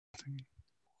starting.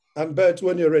 And Bert,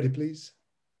 when you're ready, please.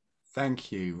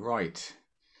 Thank you. Right.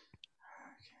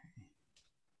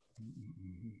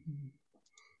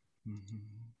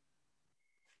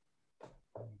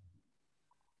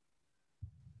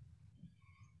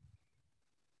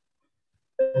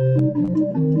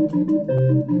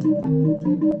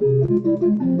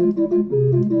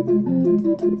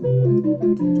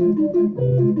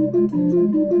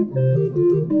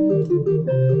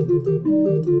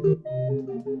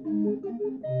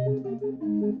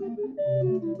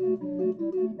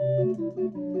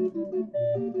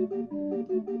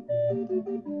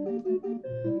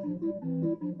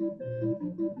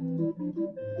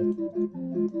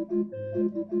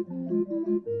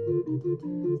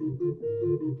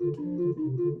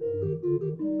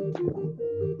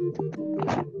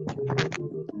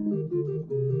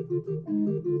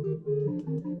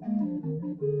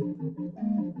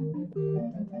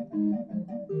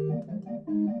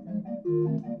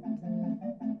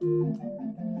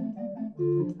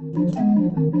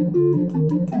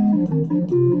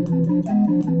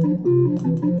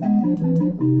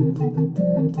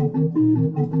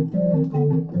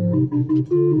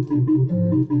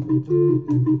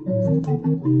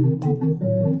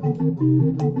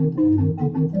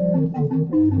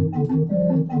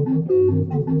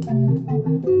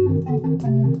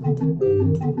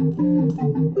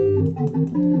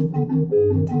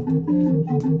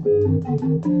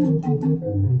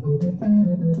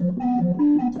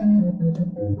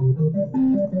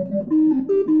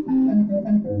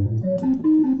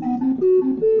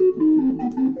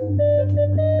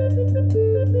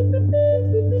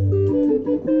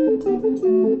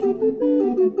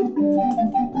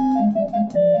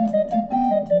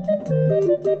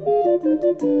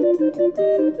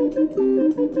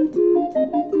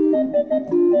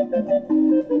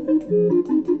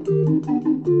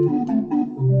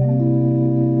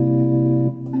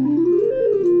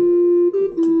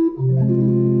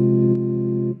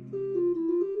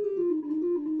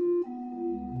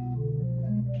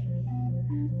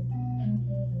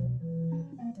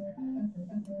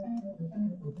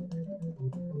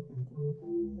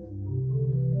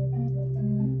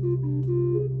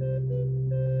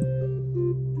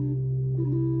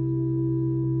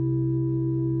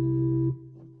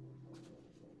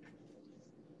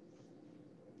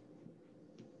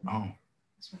 Oh,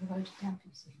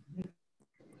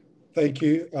 Thank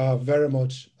you very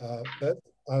much, Beth,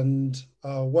 and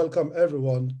welcome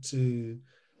everyone to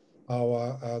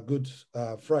our Good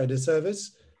Friday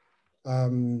service.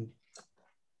 To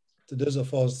those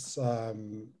of us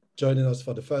joining us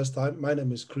for the first time, my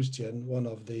name is Christian, one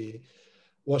of the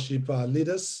worship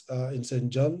leaders in St.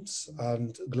 John's,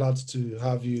 and glad to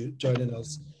have you joining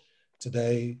us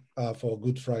today for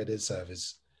Good Friday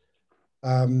service.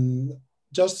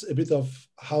 Just a bit of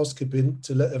housekeeping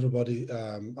to let everybody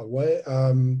aware.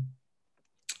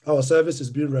 Our service is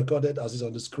being recorded as is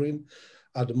on the screen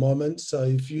at the moment. So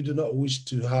if you do not wish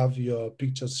to have your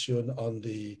pictures shown on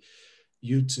the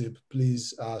YouTube,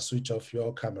 please switch off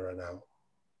your camera now.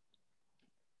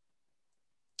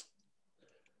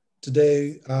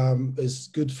 Today is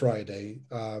Good Friday,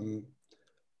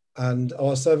 and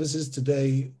our services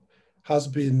today has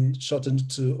been shortened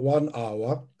to 1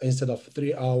 hour instead of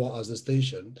 3 hours as the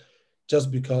station, just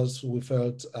because we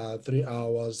felt 3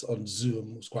 hours on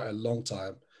Zoom was quite a long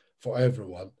time for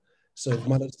everyone. So we've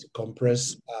managed to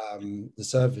compress the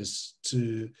service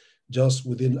to just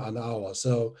within an hour.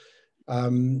 So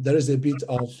there is a bit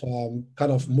of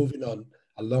kind of moving on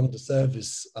along the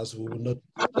service, as we will not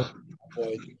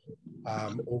avoid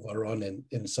overrunning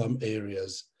in some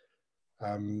areas.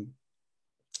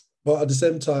 But at the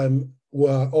same time,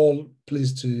 we're all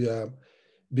pleased to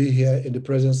be here in the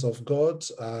presence of God,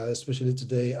 especially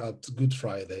today at Good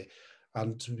Friday,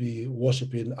 and to be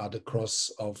worshiping at the cross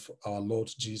of our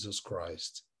Lord Jesus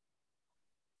Christ.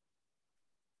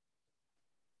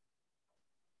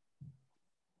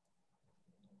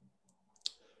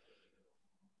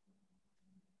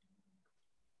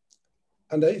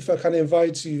 And if I can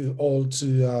invite you all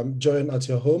to join at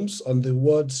your homes on the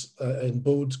words in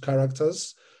bold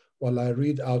characters while I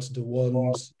read out the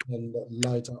ones on the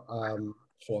lighter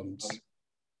fonts.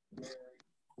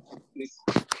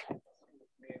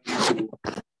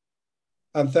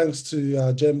 And thanks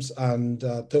to James and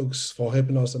Tokes for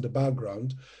helping us in the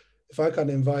background. If I can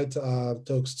invite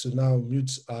Tokes to now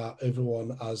mute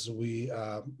everyone as we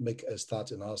make a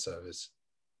start in our service.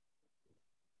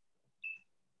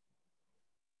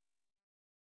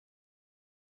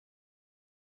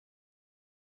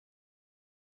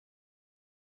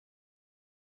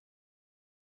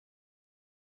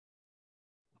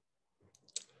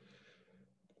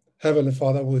 Heavenly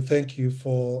Father, we thank you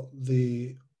for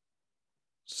the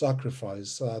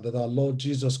sacrifice that our Lord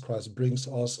Jesus Christ brings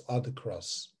us at the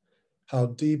cross. How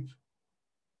deep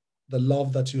the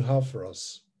love that you have for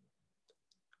us,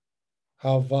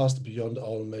 how vast beyond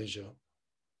all measure.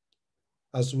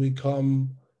 As we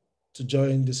come to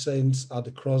join the saints at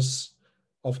the cross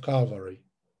of Calvary,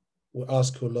 we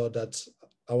ask, O Lord, that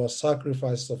our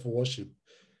sacrifice of worship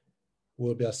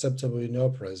will be acceptable in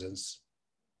your presence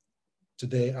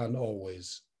today and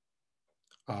always.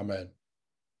 Amen.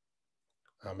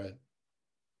 Amen.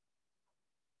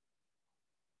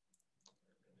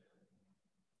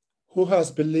 Who has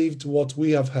believed what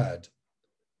we have heard,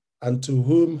 and to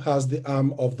whom has the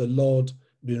arm of the Lord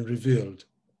been revealed?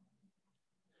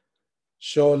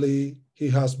 Surely he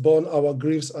has borne our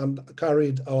griefs and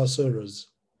carried our sorrows,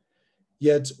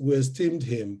 yet we esteemed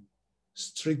him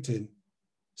stricken,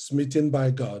 smitten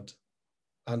by God,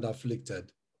 and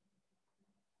afflicted.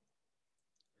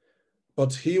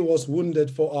 But he was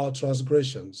wounded for our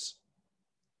transgressions.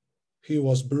 He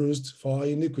was bruised for our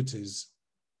iniquities.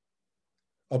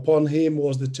 Upon him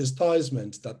was the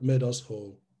chastisement that made us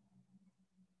whole.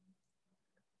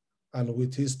 And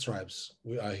with his stripes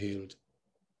we are healed.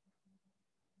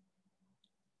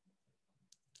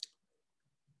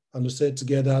 And we say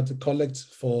together to collect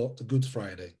for the Good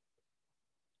Friday.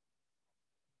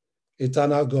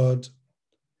 Eternal God,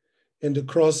 in the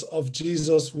cross of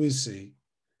Jesus we see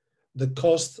the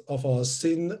cost of our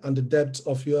sin and the depth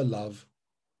of your love.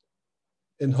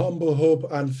 In humble hope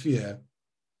and fear,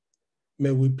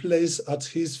 may we place at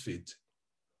his feet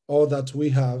all that we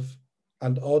have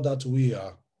and all that we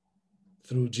are,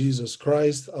 through Jesus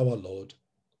Christ our Lord.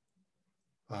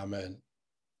 Amen.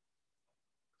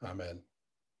 Amen.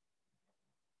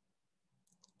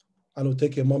 And we'll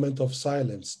take a moment of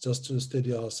silence just to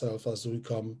steady ourselves as we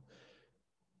come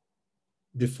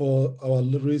before our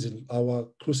risen, our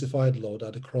crucified Lord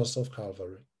at the cross of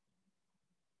Calvary.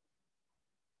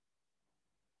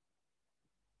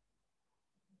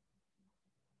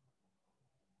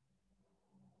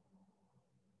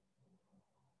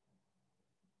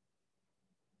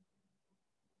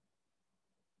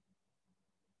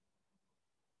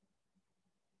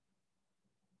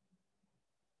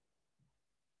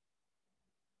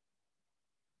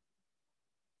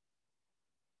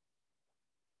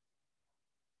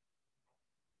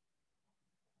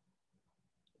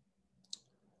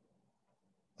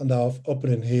 And our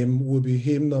opening hymn will be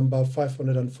hymn number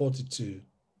 542.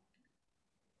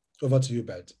 Over to you,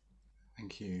 Bert.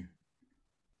 Thank you.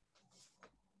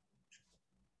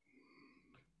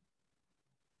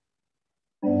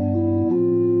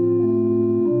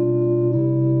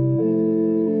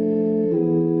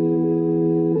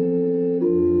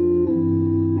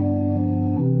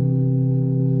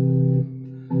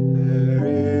 There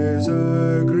is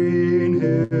a green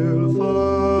hill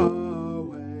far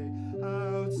away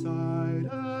outside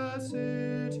a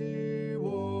city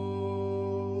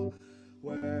wall,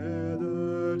 where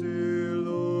the dear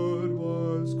Lord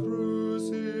was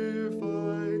crucified,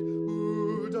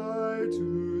 who died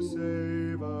to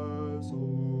save us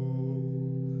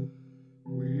all.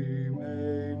 We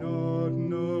may not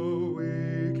know,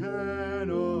 we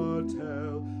cannot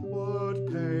tell what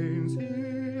pains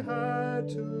he had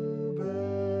to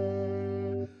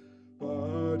bear,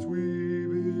 but we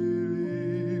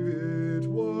believe it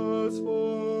was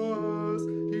for us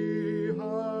he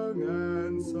hung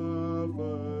and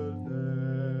suffered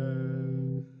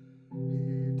there.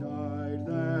 He died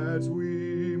that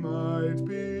we might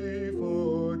be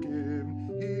forgiven.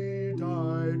 He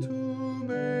died to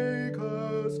make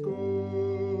us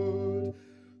good,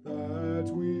 that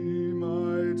we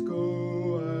might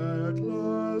go at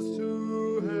last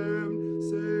to him,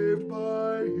 saved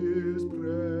by his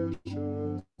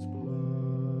precious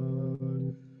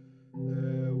blood.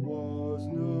 There was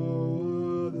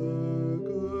no other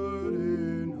good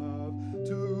enough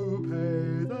to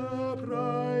pay the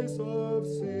price of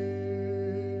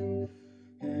sin.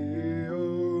 He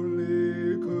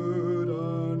only could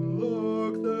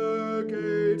unlock the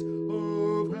gate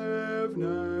of heaven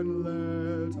and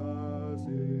let us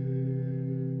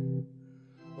in.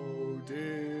 Oh,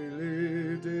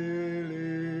 dearly,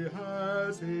 dearly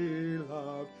has he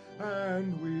loved,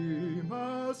 and we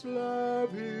must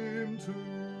love him too,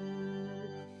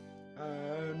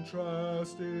 and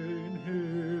trust in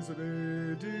his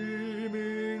redeeming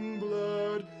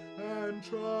blood, and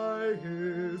try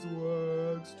his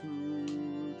works to do.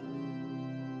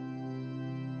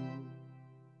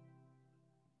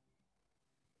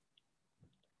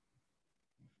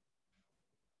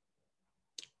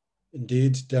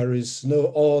 Indeed, there is no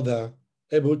other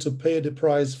able to pay the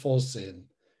price for sin.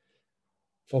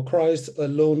 For Christ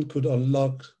alone could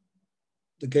unlock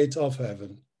the gate of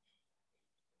heaven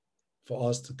for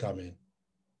us to come in.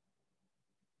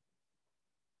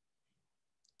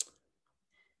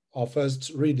 Our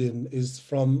first reading is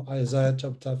from Isaiah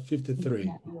chapter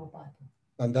 53,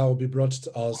 and that will be brought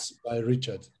to us by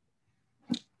Richard.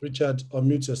 Richard,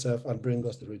 unmute yourself and bring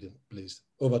us the reading, please.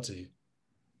 Over to you.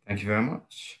 Thank you very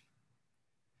much.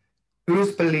 Who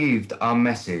has believed our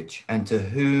message, and to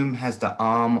whom has the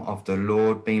arm of the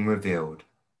Lord been revealed?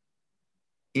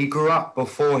 He grew up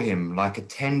before him like a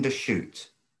tender shoot,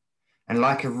 and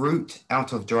like a root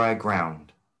out of dry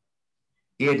ground.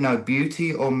 He had no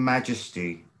beauty or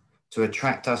majesty to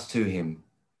attract us to him,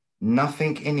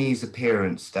 nothing in his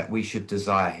appearance that we should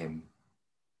desire him.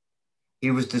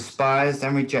 He was despised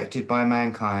and rejected by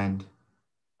mankind,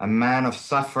 a man of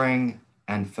suffering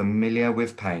and familiar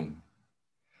with pain.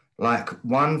 Like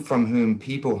one from whom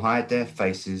people hide their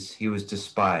faces, he was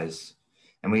despised,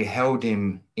 and we held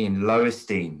him in low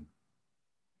esteem.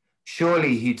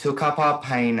 Surely he took up our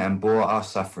pain and bore our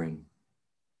suffering.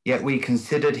 Yet we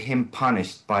considered him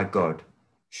punished by God,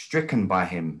 stricken by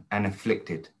him and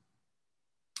afflicted.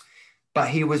 But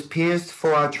he was pierced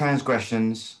for our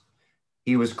transgressions,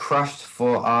 he was crushed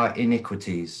for our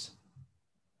iniquities.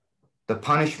 The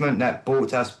punishment that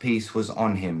brought us peace was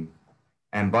on him,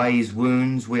 and by his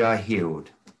wounds we are healed.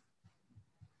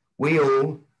 We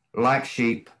all, like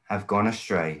sheep, have gone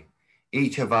astray.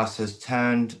 Each of us has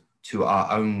turned to our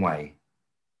own way,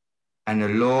 and the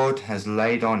Lord has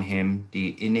laid on him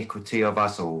the iniquity of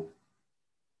us all.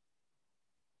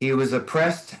 He was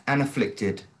oppressed and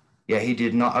afflicted, yet he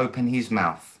did not open his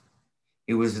mouth.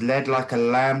 He was led like a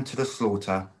lamb to the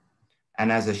slaughter,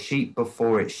 and as a sheep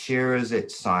before its shearers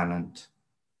is silent,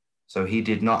 so he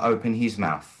did not open his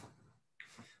mouth.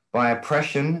 By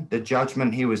oppression, the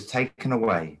judgment he was taken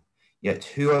away, yet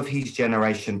who of his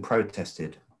generation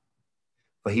protested?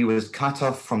 For he was cut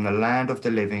off from the land of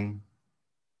the living.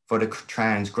 For the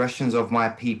transgressions of my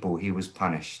people he was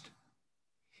punished.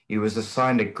 He was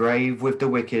assigned a grave with the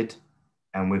wicked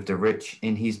and with the rich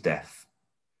in his death,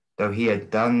 though he had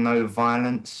done no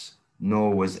violence,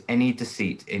 nor was any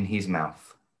deceit in his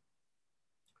mouth.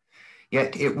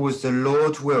 Yet it was the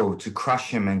Lord's will to crush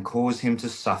him and cause him to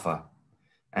suffer.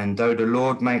 And though the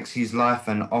Lord makes his life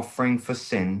an offering for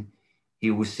sin,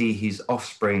 he will see his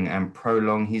offspring and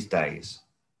prolong his days.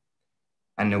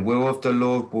 And the will of the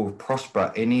Lord will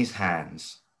prosper in his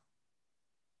hands.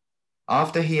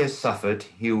 After he has suffered,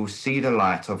 he will see the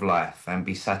light of life and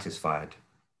be satisfied.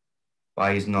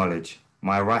 By his knowledge,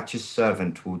 my righteous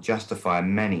servant will justify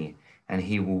many, and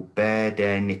he will bear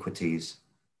their iniquities.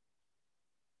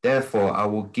 Therefore, I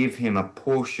will give him a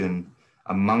portion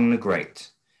among the great,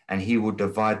 and he will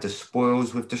divide the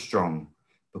spoils with the strong,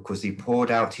 because he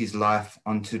poured out his life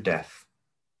unto death,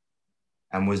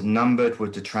 and was numbered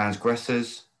with the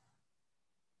transgressors.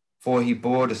 For he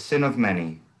bore the sin of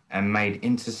many, and made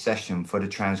intercession for the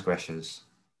transgressors.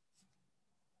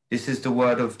 This is the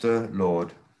word of the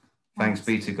Lord. Thanks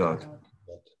be to God.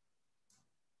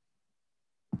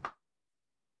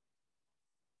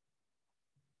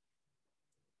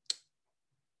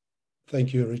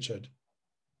 Thank you, Richard.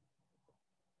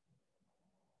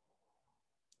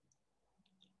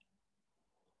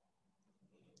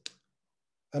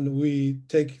 And we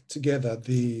take together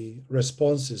the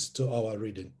responses to our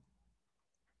reading.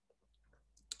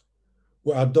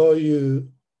 We adore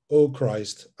you, O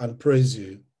Christ, and praise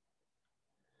you,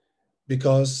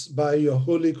 because by your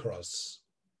holy cross,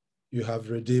 you have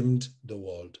redeemed the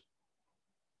world.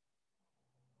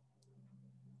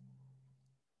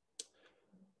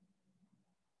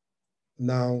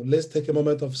 Now, let's take a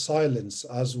moment of silence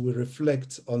as we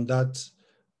reflect on that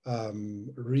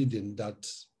reading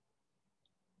that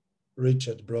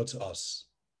Richard brought to us.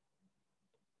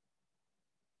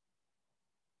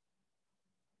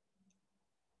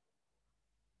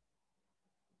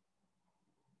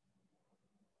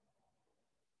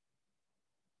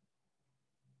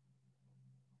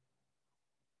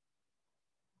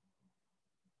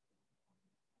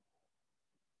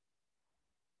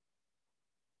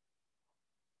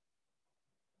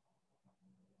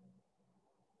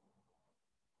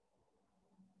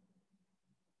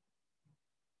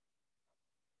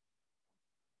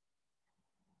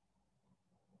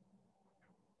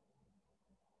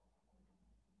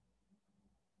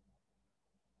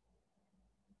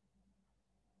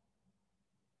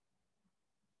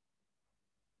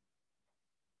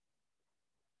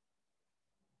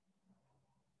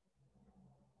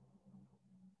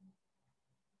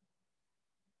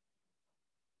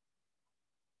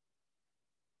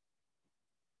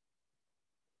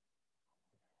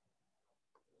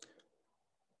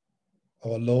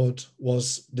 Our Lord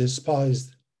was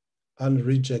despised and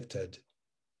rejected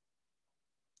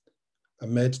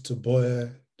and made to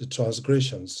bear the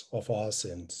transgressions of our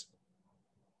sins.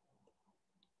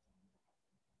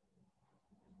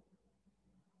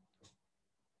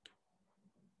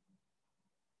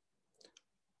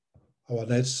 Our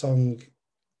next song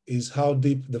is How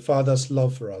Deep the Father's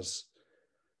Love for Us.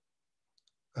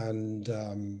 And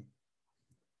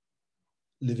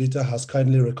Levita has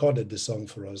kindly recorded the song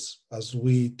for us. As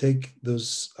we take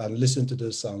those and listen to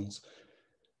those songs,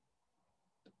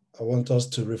 I want us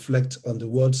to reflect on the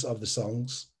words of the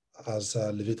songs as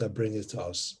Levita brings it to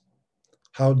us.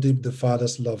 How deep the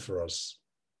Father's love for us,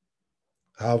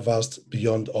 how vast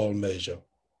beyond all measure.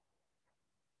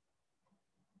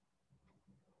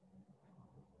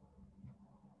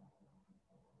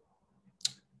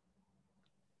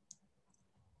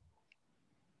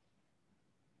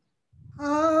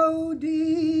 How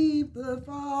deep the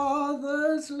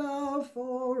Father's love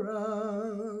for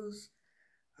us,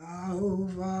 how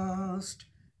vast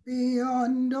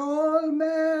beyond all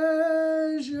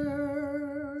measure,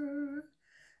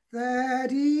 that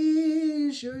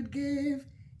he should give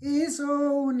his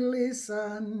only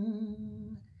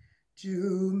Son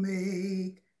to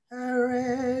make a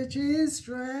wretch's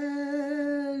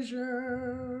treasure.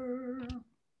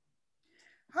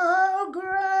 How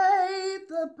great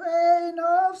the pain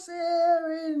of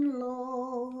searing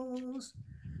loss,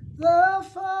 the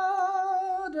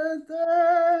Father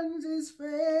turns his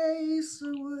face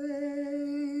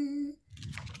away,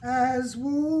 as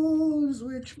wounds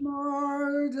which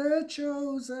mar the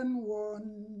chosen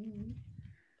one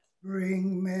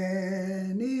bring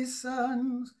many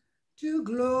sons to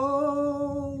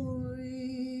glory.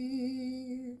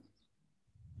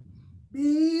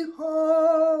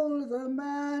 Behold the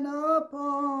man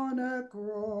upon a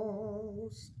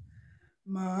cross,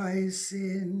 my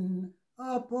sin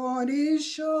upon his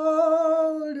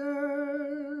shoulders.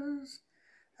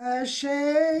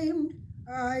 Ashamed,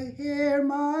 I hear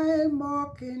my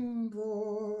mocking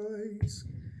voice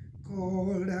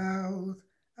called out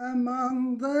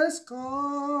among the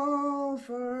scoffers.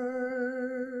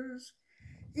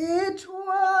 It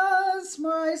was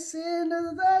my sin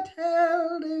that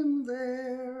held him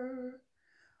there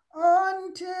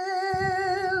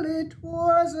until it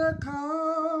was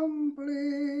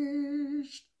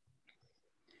accomplished.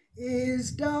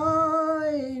 His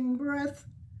dying breath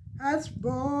hath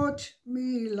brought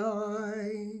me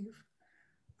life.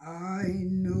 I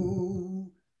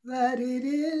know that it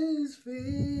is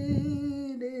finished.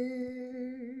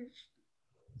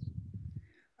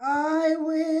 I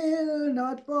will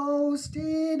not boast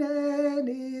in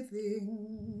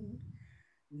anything,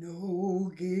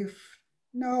 no gift,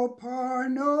 no power,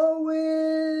 no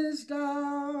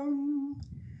wisdom,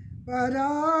 but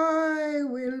I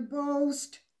will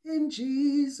boast in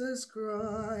Jesus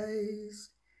Christ,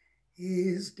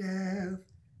 his death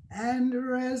and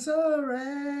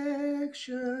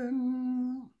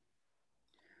resurrection.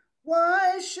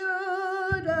 Why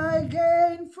should I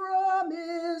gain from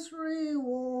his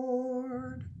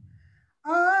reward?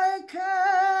 I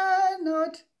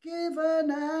cannot give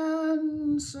an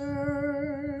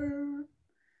answer,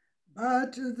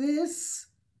 but this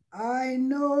I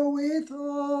know with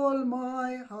all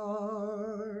my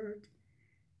heart.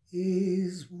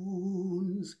 His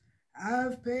wounds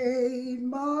have paid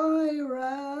my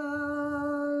ransom.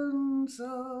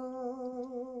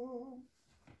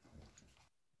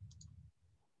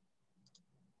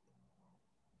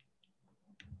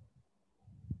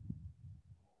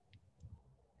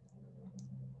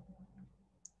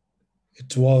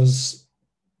 It was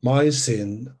my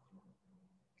sin,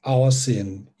 our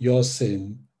sin, your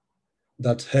sin,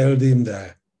 that held him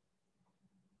there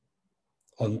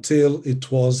until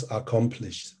it was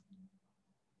accomplished.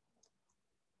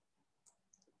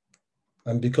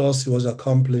 And because it was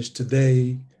accomplished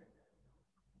today,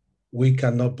 we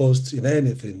cannot boast in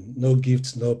anything, no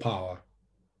gift, no power,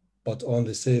 but on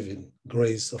the saving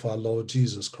grace of our Lord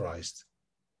Jesus Christ.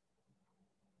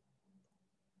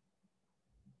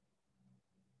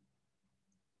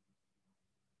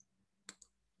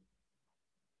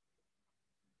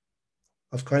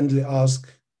 I've kindly asked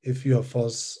a few of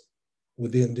us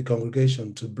within the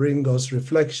congregation to bring us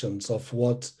reflections of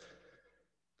what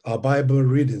our Bible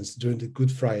readings during the Good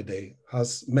Friday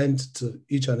has meant to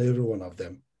each and every one of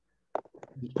them.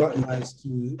 It's quite nice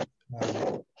to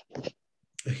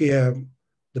hear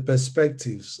the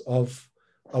perspectives of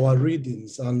our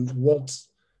readings and what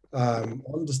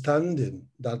understanding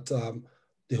that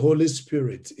the Holy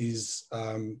Spirit is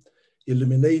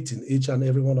illuminating each and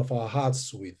every one of our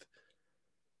hearts with.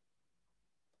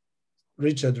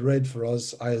 Richard read for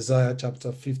us Isaiah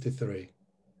chapter 53.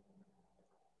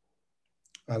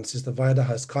 And Sister Vida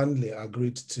has kindly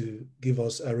agreed to give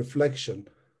us a reflection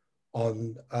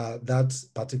on that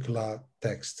particular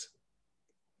text.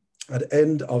 At the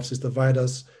end of Sister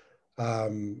Vida's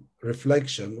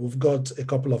reflection, we've got a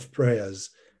couple of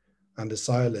prayers and the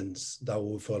silence that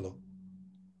will follow.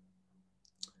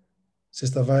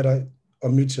 Sister Vida,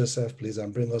 unmute yourself, please,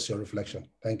 and bring us your reflection.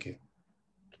 Thank you.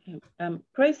 Okay.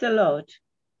 Praise the Lord.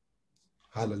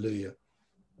 Hallelujah.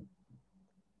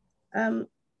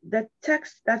 The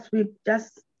text that we've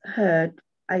just heard,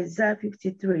 Isaiah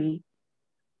 53,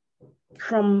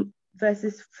 from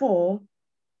verses 4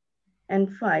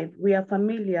 and 5, we are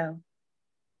familiar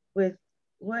with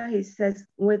where he says,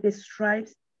 with his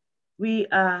stripes, we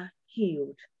are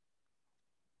healed.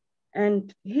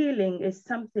 And healing is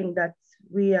something that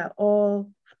we are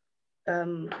all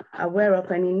aware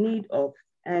of and in need of.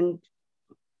 And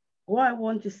what I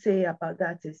want to say about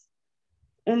that is,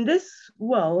 in this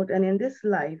world and in this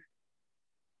life,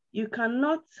 you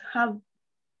cannot have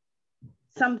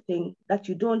something that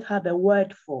you don't have a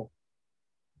word for.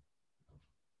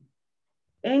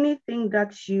 Anything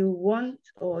that you want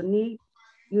or need,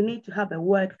 you need to have a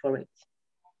word for it.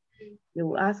 They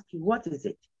will ask you, what is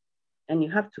it? And you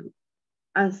have to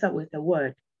answer with a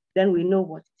word. Then we know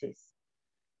what it is.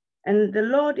 And the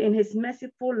Lord, in his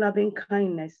merciful, loving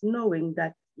kindness, knowing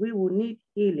that we will need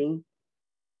healing,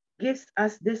 gives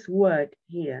us this word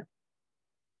here.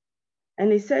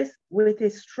 And it says, with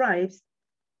his stripes,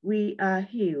 we are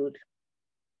healed.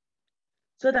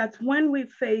 So that when we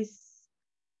face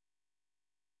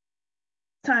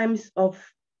times of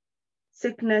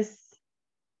sickness,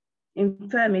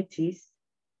 infirmities,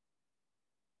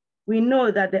 we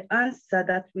know that the answer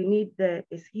that we need there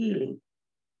is healing.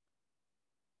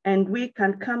 And we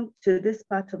can come to this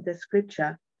part of the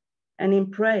scripture and in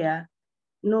prayer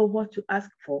know what to ask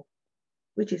for,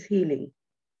 which is healing.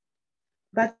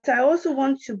 But I also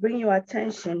want to bring your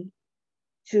attention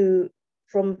to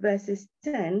from verses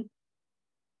 10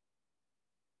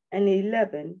 and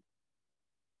 11.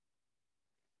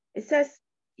 It says,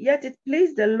 yet it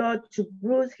pleased the Lord to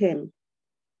bruise him.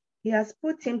 He has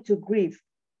put him to grief.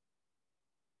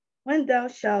 When thou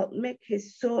shalt make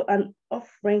his soul an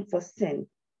offering for sin,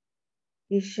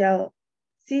 he shall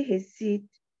see his seed,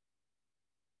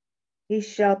 he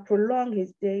shall prolong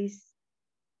his days,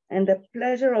 and the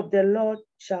pleasure of the Lord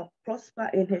shall prosper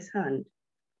in his hand.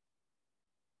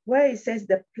 Where it says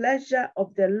the pleasure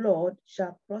of the Lord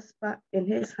shall prosper in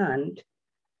his hand,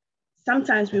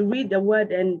 sometimes we read the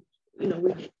word and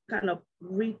we kind of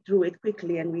read through it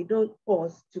quickly and we don't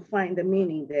pause to find the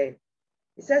meaning there.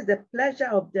 It says the pleasure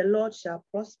of the Lord shall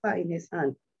prosper in his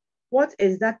hand. What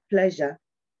is that pleasure?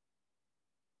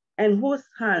 And whose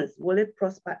hands will it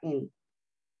prosper in?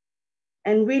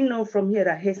 And we know from here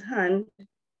that his hand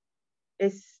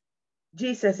is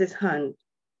Jesus's hand.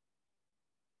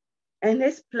 And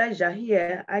his pleasure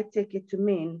here, I take it to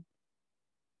mean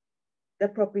the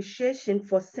propitiation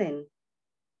for sin.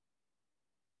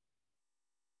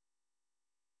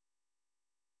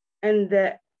 And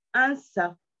the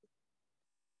answer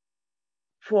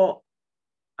for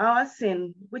our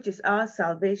sin, which is our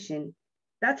salvation,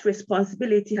 that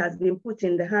responsibility has been put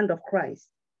in the hand of Christ.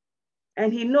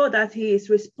 And he knows that he is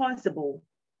responsible.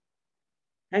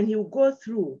 And he will go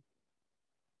through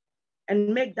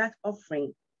and make that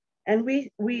offering. And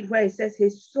we read where it says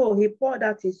his soul, he poured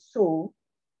out his soul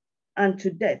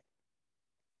unto death.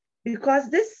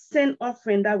 Because this sin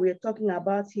offering that we're talking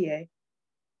about here,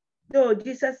 though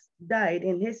Jesus died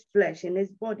in his flesh, in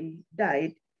his body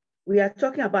died, we are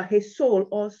talking about his soul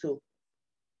also.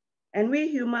 And we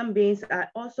human beings are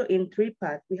also in three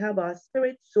parts. We have our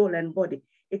spirit, soul, and body.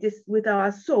 It is with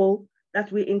our soul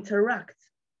that we interact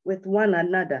with one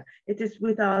another. It is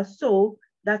with our soul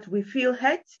that we feel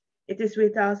hurt. It is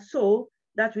with our soul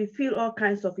that we feel all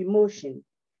kinds of emotion.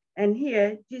 And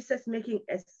here, Jesus making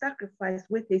a sacrifice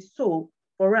with his soul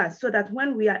for us so that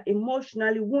when we are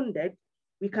emotionally wounded,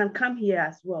 we can come here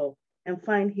as well and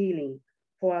find healing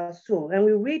for our soul. And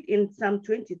we read in Psalm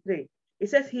 23, it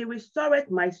says, he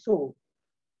restoreth my soul,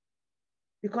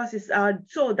 because it's our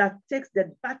soul that takes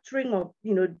the battering of,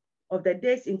 of the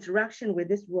day's interaction with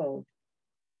this world.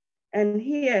 And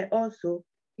here also,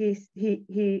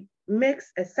 he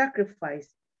makes a sacrifice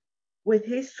with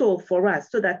his soul for us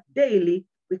so that daily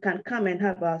we can come and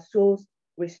have our souls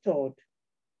restored.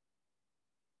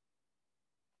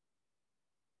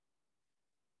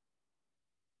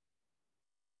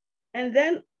 And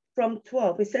then from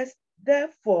 12, it says,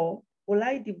 therefore will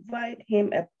I divide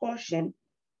him a portion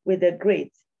with the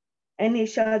great, and he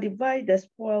shall divide the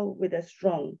spoil with the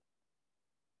strong.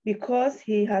 because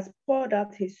he has poured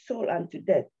out his soul unto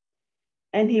death,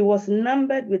 and he was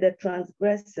numbered with the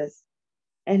transgressors,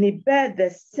 and he bare the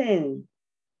sin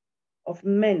of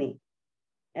many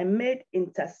and made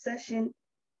intercession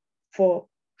for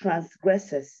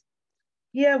transgressors.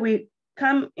 Here we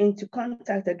come into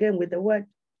contact again with the word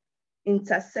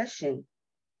intercession.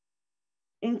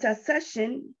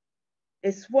 Intercession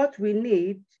is what we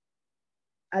need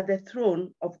at the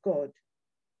throne of God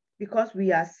because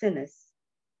we are sinners.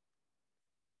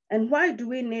 And why do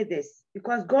we need this?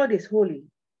 Because God is holy.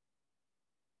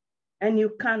 And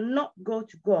you cannot go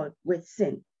to God with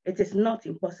sin. It is not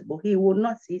impossible. He will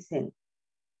not see sin.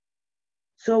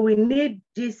 So we need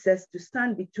Jesus to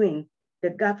stand between the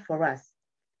gap for us.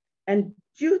 And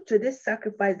due to this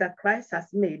sacrifice that Christ has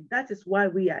made, that is why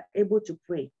we are able to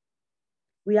pray.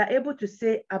 We are able to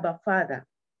say, Abba, Father.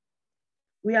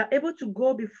 We are able to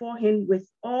go before him with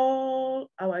all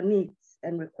our needs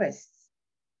and requests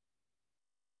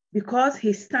because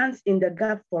he stands in the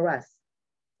gap for us.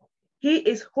 He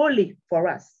is holy for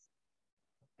us.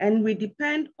 And we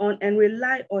depend on and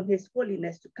rely on his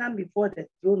holiness to come before the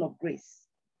throne of grace.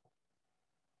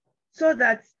 So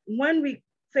that when we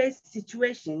face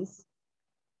situations,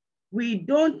 we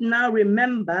don't now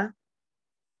remember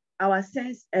our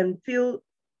sins and feel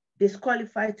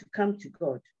disqualified to come to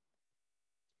God.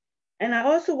 And I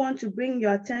also want to bring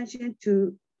your attention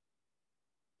to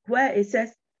where it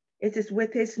says, it is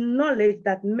with his knowledge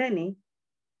that many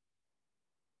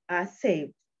are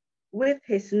saved. With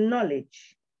his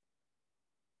knowledge.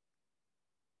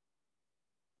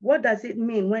 What does it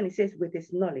mean when it says with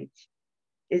his knowledge?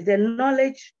 It's the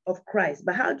knowledge of Christ.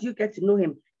 But how do you get to know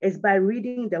him? It's by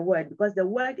reading the word, because the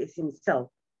word is himself.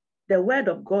 The word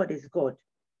of God is God.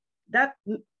 That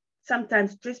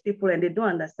sometimes tricks people and they don't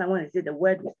understand when they say the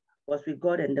word was with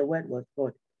God and the word was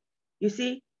God. You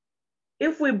see,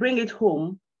 if we bring it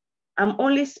home, I'm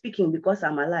only speaking because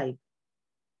I'm alive.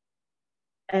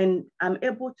 And I'm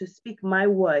able to speak my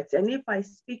words. And if I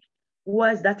speak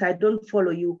words that I don't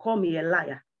follow, you call me a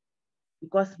liar.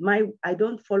 Because I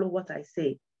don't follow what I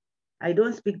say. I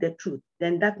don't speak the truth.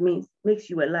 Then that makes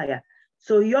you a liar.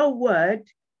 So your word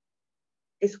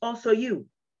is also you.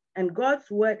 And God's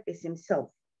word is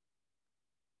himself.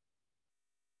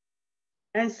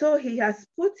 And so he has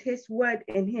put his word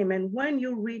in him. And when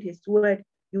you read his word,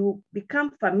 you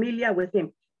become familiar with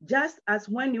him. Just as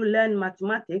when you learn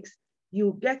mathematics,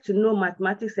 you get to know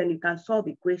mathematics and you can solve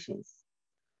equations.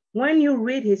 When you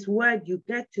read his word, you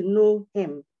get to know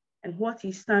him and what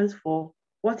he stands for,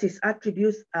 what his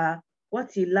attributes are,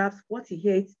 what he loves, what he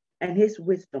hates, and his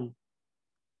wisdom.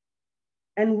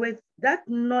 And with that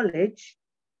knowledge,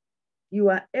 you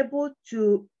are able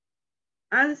to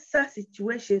answer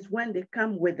situations when they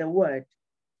come with the word,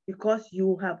 because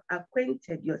you have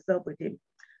acquainted yourself with him.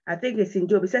 I think it's in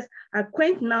Job. It says,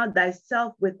 acquaint now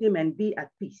thyself with him and be at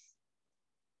peace.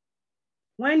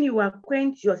 When you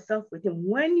acquaint yourself with him,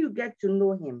 when you get to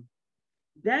know him,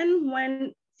 then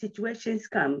when situations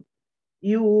come,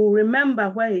 you will remember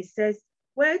where he says,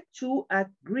 where two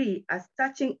agree as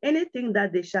touching anything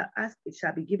that they shall ask, it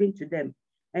shall be given to them.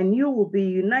 And you will be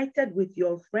united with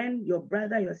your friend, your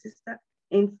brother, your sister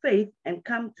in faith and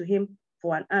come to him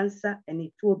for an answer and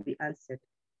it will be answered.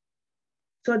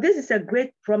 So this is a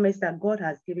great promise that God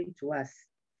has given to us.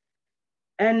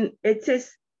 And it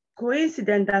is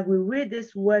coincident that we read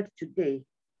this word today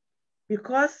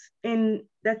because in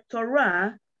the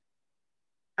Torah,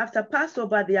 after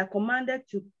Passover, they are commanded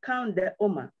to count the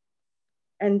Omer.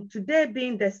 And today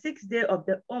being the 6th day of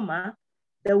the Omer,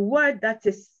 the word that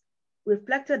is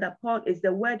reflected upon is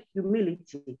the word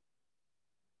humility.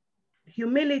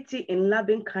 Humility in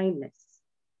loving kindness.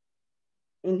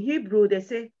 In Hebrew, they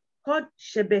say, Hod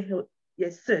Shebe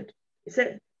Yesed. They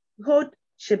say, Hod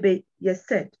Shebe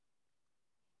Yesed.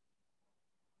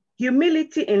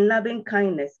 Humility in loving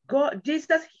kindness.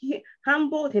 Jesus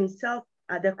humbled himself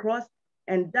at the cross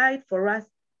and died for us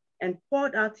and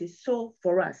poured out his soul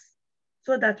for us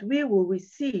so that we will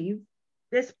receive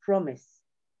this promise.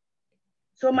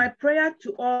 So my prayer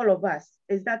to all of us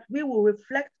is that we will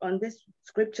reflect on this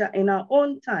scripture in our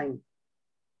own time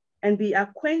and be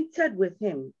acquainted with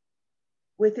him,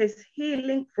 with his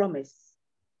healing promise,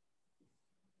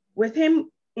 with him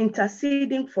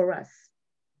interceding for us.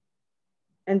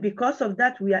 And because of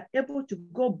that, we are able to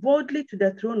go boldly to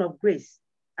the throne of grace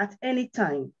at any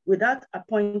time without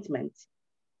appointment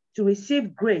to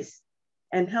receive grace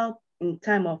and help in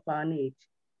time of our need.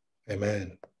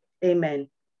 Amen. Amen.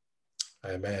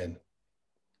 Amen.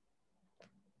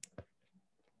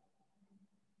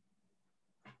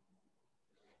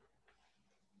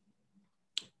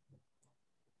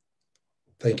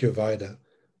 Thank you, Vida.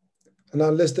 And now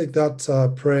let's take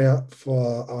that prayer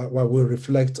for while we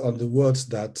reflect on the words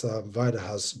that Vida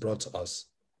has brought to us.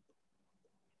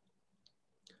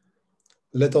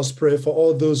 Let us pray for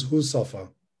all those who suffer,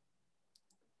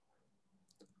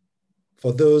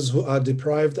 for those who are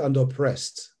deprived and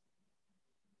oppressed,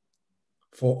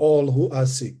 for all who are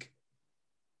sick,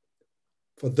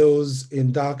 for those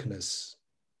in darkness,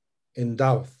 in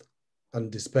doubt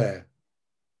and despair,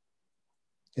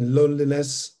 in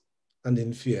loneliness and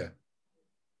in fear,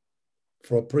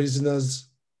 for prisoners,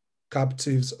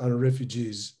 captives, and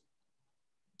refugees,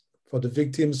 for the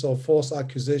victims of false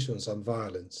accusations and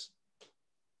violence,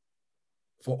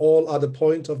 for all at the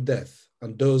point of death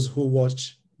and those who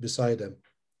watch beside them,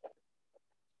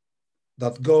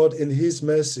 that God in his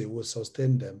mercy will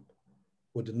sustain them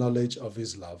with the knowledge of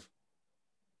his love.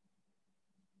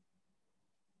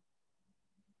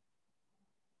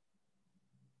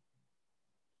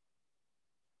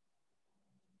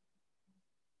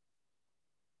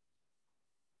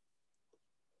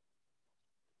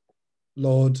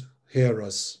 Lord, hear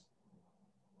us.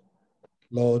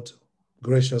 Lord,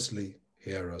 graciously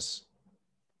hear us.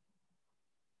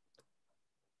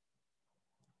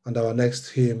 And our next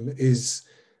hymn is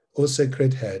O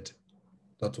Sacred Head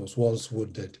that was once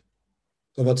wounded.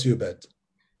 Over to you, Beth.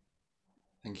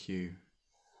 Thank you.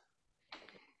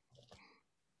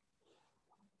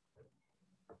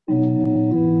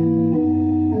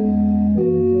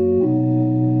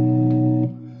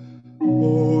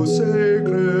 O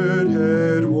sacred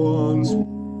head once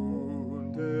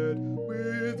wounded,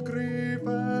 with grief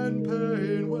and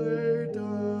pain weighed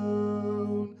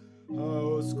down,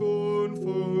 how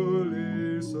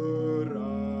scornfully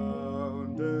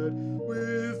surrounded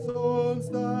with thorns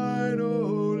thine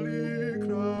only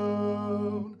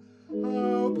crown,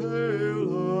 how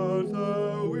pale art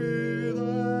thou with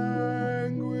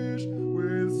anguish,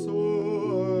 with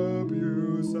sore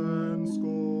abuse and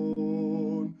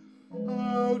scorn.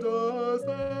 How does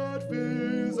that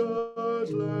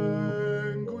visage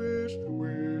languish,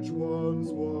 which once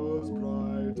was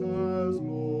bright as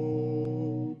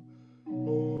morn?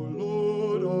 O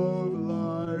Lord of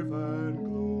life and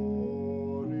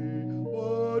glory,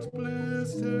 what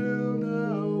bliss till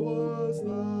now was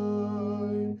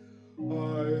thine?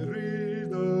 I read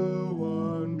the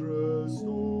wondrous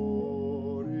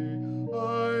story,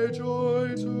 I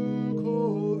joy to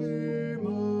call thee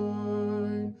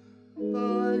mine.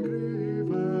 Thy grief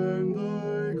and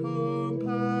thy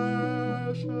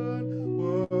compassion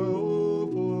were all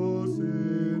for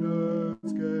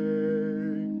sinners'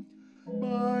 gain.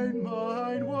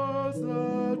 Mine was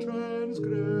the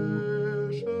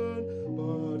transgression,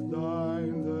 but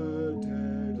thine the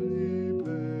deadly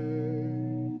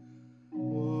pain.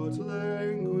 What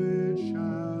language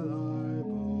shall I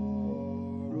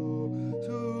borrow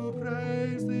to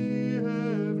praise thee,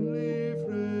 heavenly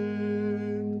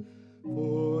friend,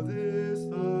 for this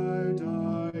thy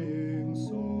dying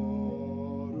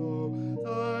sorrow,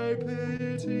 thy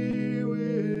pity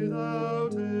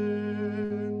without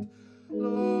end?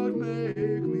 Lord,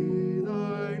 make me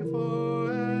thine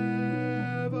forever,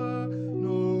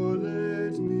 nor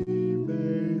let me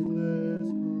faithless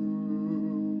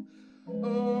prove.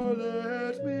 Oh,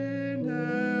 let me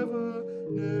never,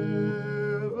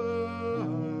 never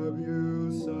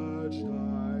abuse such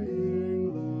dying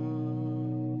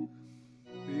love.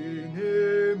 Be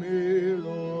near me,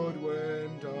 Lord,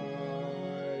 when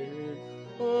dying.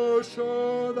 Oh,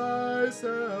 show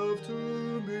thyself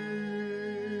to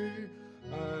me,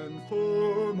 and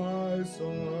for my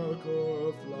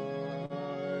succor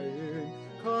flying,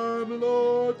 come,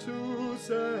 Lord, to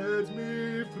set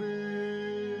me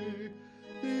free.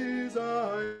 These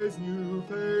eyes new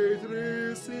faith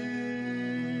receiving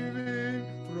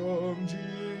from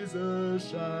Jesus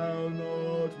shall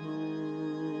not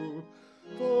move,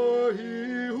 for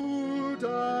he who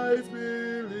dies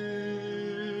believing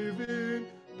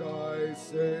dies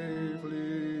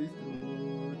safely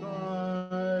through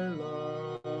thy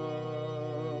love.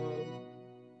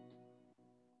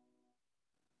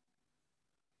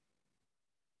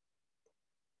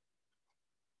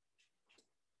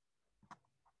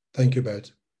 Thank you,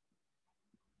 Beth.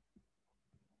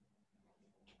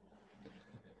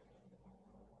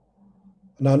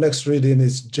 And our next reading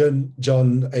is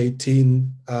John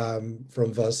 18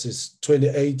 from verses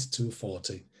 28 to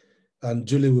 40. And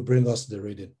Julie will bring us the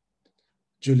reading.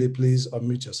 Julie, please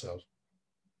unmute yourself.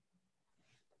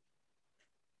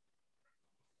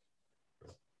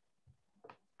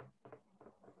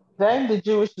 Then the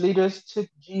Jewish leaders took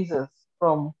Jesus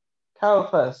from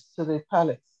Caiaphas to the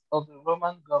palace of the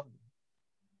Roman governor.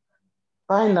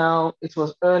 By now it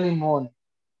was early morning,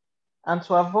 and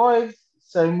to avoid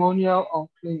ceremonial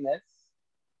uncleanness,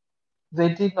 they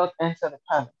did not enter the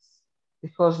palace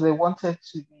because they wanted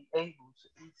to be able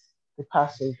to eat the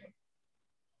Passover.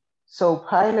 So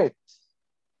Pilate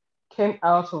came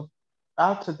out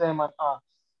to them and asked,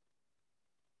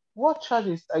 "What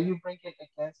charges are you bringing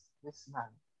against this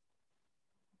man?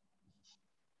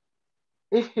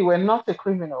 If he were not a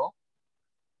criminal,"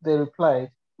 they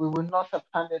replied, "we would not have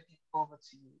handed him over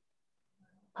to you."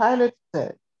 Pilate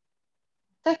said,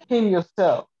 "Take him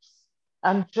yourselves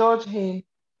and judge him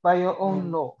by your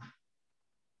own law."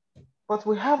 "But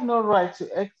we have no right to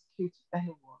execute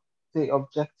anyone," they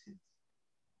objected.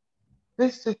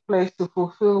 This took place to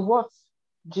fulfill what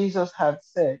Jesus had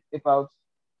said about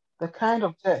the kind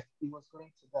of death he was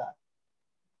going to die.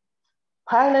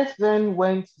 Pilate then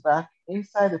went back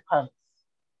inside the palace,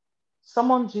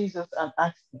 summoned Jesus, and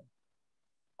asked him,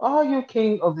 "Are you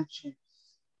king of the Jews?"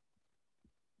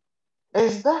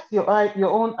 "Is that your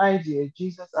own idea?"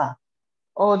 Jesus asked.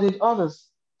 "Or did others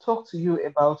talk to you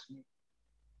about me?"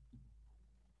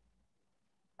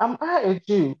 "Am I a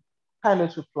Jew?"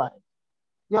 Pilate replied.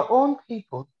 "Your own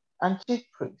people and chief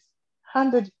priests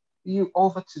handed you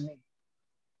over to me.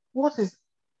 What is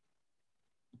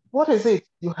it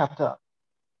you have done?"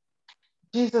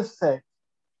 Jesus said,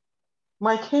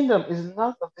 "My kingdom is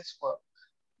not of this world.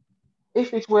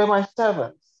 If it were my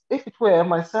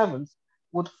servants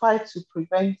would fight to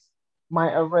prevent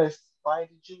my arrest by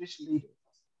the Jewish leaders.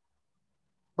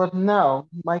 But now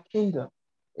my kingdom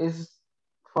is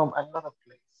from another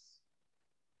place."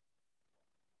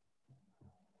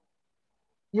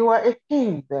 "You are a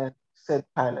king then," said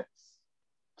Pilate.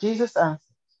 Jesus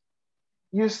answered,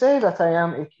 "You say that I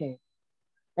am a king.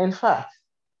 In fact,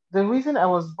 the reason I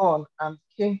was born and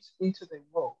came into the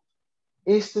world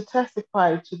is to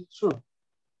testify to the truth.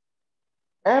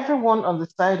 Everyone on the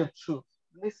side of truth,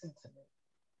 listen to me."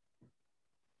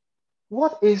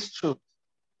 "What is truth?"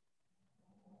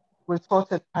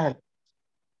 retorted Pilate.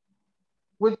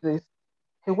 With this,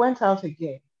 he went out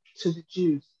again to the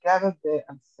Jews gathered there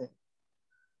and said,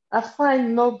 "I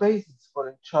find no basis for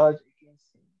a charge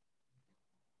against him.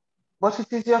 But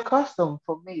it is your custom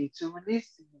for me to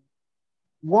release to you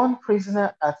one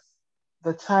prisoner at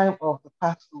the time of the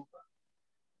Passover.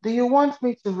 Do you want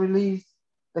me to release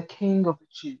the king of the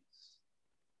Jews?"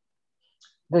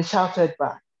 They shouted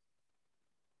back,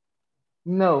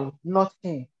 "No, not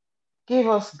him. Give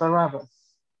us Barabbas."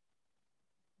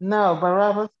 Now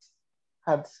Barabbas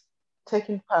had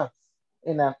taken part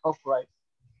in an uprising.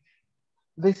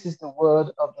 This is the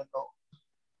word of the Lord.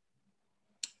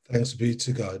 Thanks be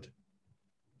to God.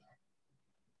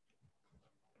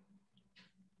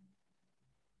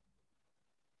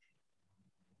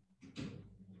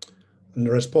 And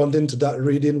responding to that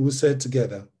reading, we said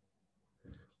together,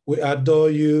 "We adore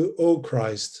you, O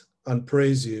Christ, and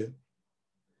praise you,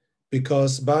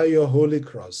 because by your holy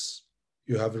cross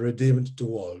you have redeemed the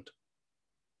world."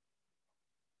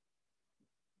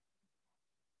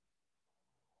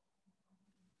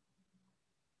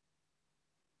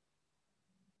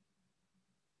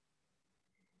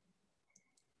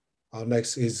 Our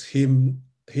next is hymn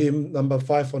number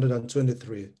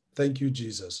 523. Thank you,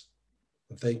 Jesus,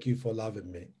 and thank you for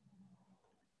loving me.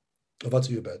 Over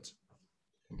to you, Bert.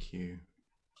 Thank you.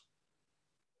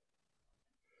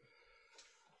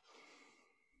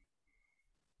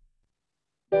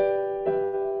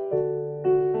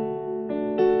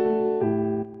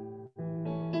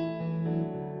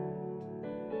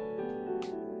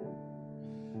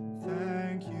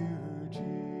 Thank you,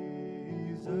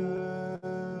 Jesus.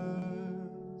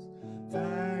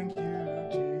 Thank you,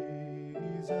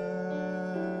 Jesus.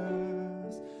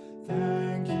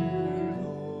 Thank you,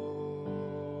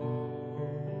 Lord,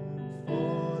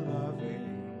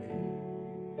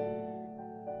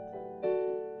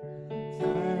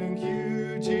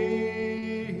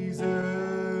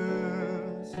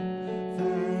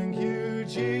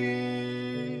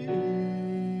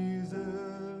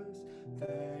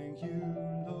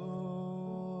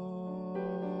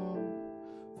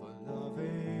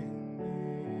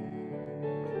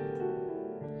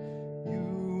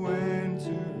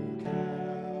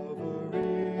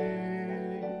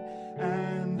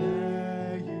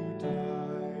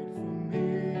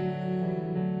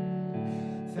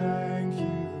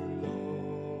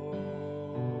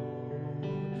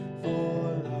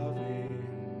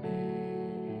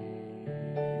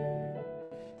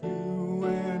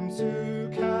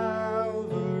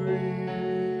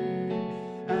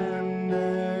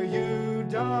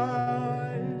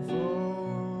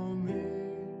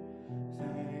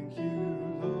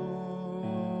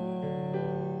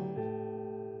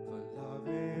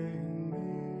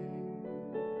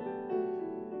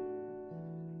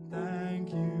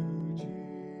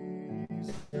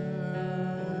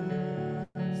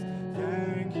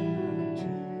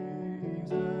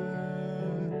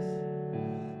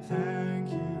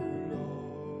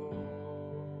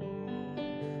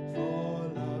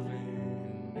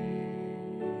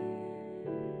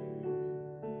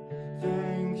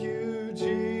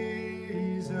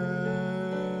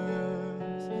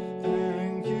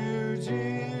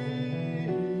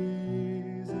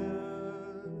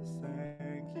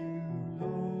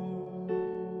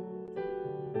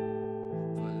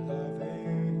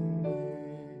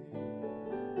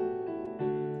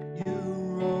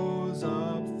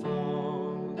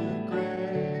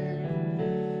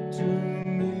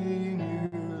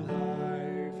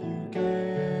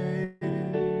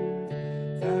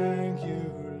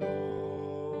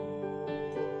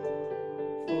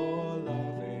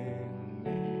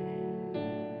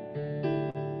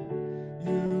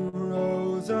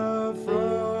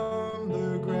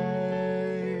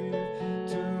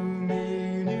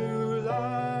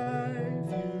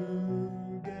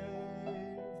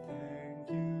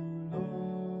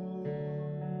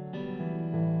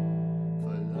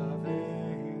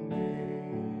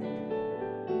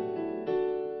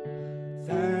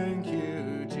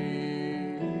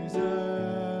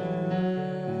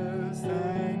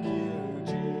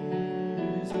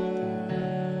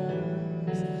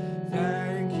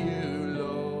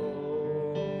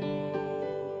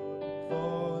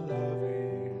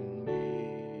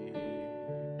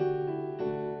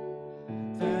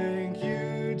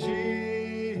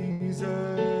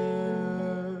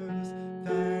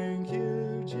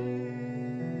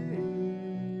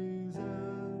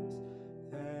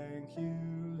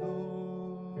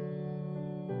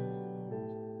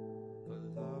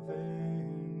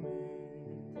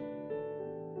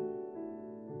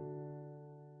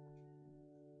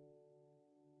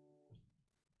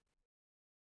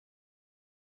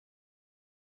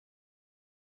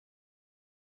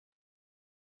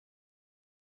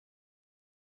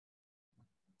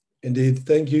 Indeed,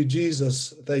 thank you,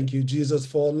 Jesus. Thank you, Jesus,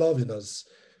 for loving us,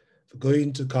 for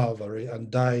going to Calvary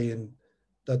and dying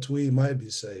that we might be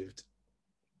saved.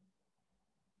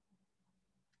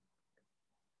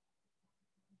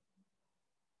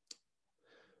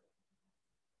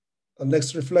 Our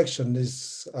next reflection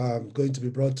is going to be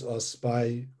brought to us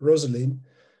by Rosalind.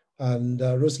 And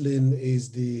Rosalind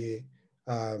is the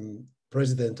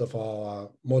president of our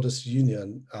Mothers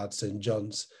Union at St.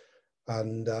 John's.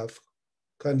 And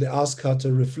kindly ask her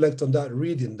to reflect on that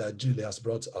reading that Julie has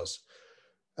brought to us.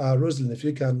 Rosalind, if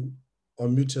you can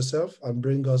unmute yourself and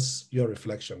bring us your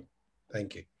reflection.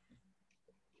 Thank you.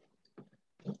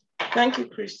 Thank you,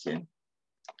 Christian.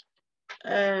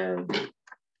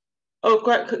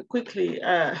 Quite quickly,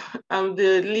 I'm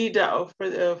the leader of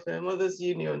Mothers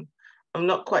Union. I'm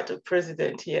not quite a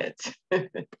president yet.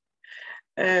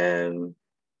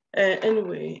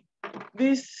 Anyway,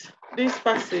 this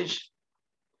passage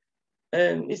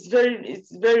it's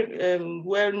very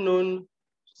well-known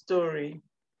story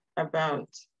about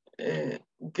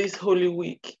this Holy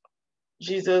Week,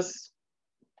 Jesus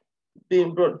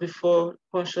being brought before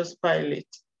Pontius Pilate.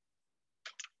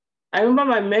 I remember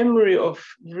my memory of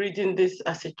reading this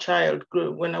as a child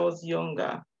when I was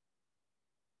younger.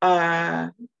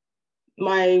 My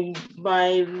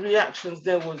reactions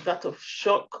there was that of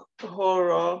shock,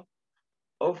 horror,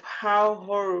 of how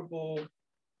horrible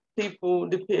people,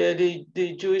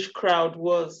 the Jewish crowd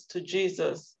was to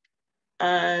Jesus,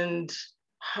 and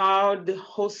how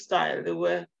hostile they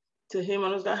were to him.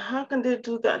 And I was like, how can they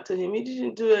do that to him? He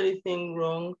didn't do anything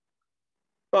wrong.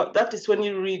 But that is when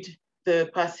you read the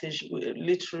passage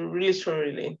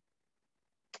literally.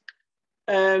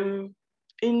 In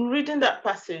reading that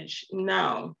passage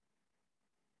now,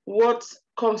 what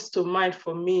comes to mind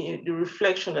for me, the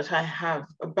reflection that I have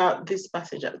about this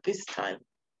passage at this time,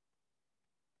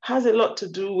 has a lot to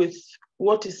do with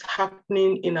what is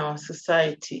happening in our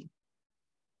society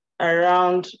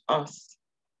around us.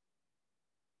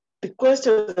 The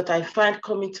questions that I find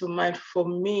coming to mind for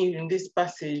me in this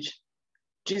passage,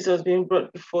 Jesus being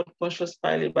brought before Pontius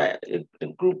Pilate by a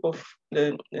group of,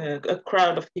 a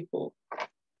crowd of people.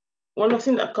 One of the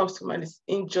things that comes to mind is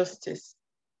injustice,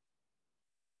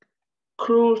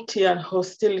 cruelty and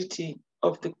hostility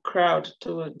of the crowd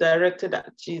directed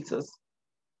at Jesus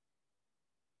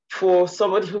for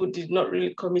somebody who did not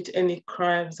really commit any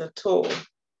crimes at all.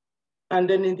 And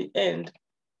then in the end,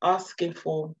 asking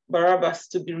for Barabbas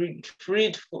to be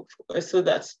freed so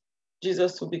that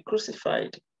Jesus will be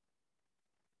crucified.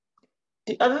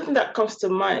 The other thing that comes to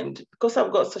mind, because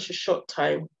I've got such a short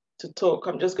time to talk,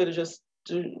 I'm just going to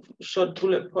do short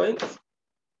bullet points.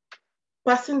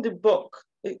 Passing the buck,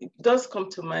 it does come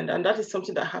to mind, and that is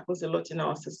something that happens a lot in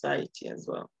our society as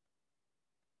well.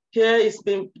 Here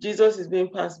Jesus is being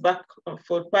passed back and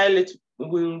forth. Pilate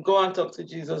will go and talk to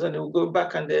Jesus, and he will go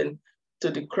back and then to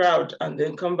the crowd and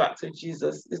then come back to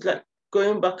Jesus. It's like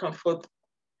going back and forth,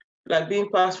 like being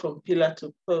passed from pillar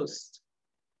to post.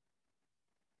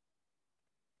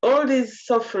 All these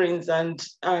sufferings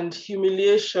and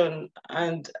humiliation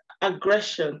and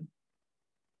aggression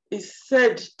is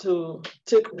said to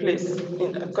take place,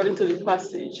 according to the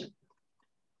passage,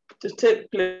 to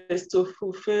take place to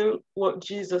fulfill what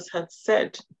Jesus had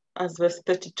said, as verse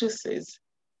 32 says.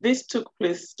 This took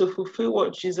place to fulfill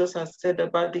what Jesus had said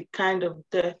about the kind of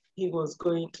death he was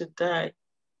going to die.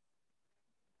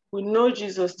 We know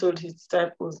Jesus told his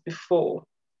disciples before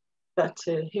that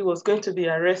he was going to be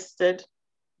arrested,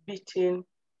 beaten,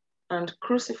 and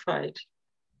crucified.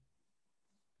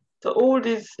 So all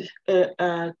this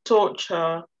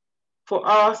torture for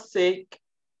our sake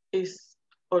is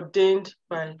ordained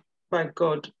by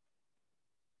God.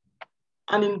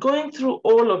 And in going through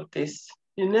all of this,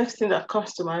 the next thing that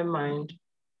comes to my mind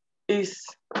is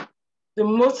the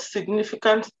most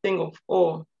significant thing of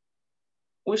all,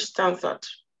 which stands out,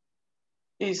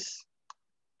 is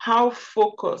how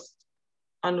focused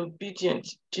and obedient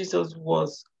Jesus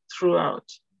was throughout.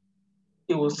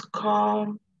 He was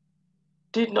calm,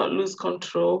 did not lose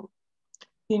control.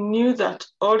 He knew that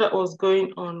all that was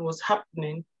going on was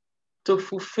happening to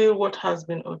fulfill what has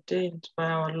been ordained by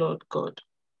our Lord God,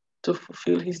 to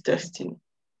fulfill his destiny.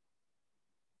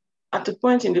 At a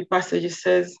point in the passage, it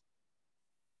says,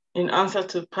 in answer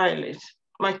to Pilate,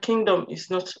 my kingdom is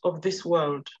not of this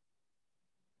world.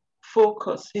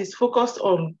 He's focused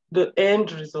on the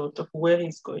end result of where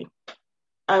he's going.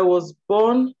 I was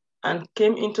born and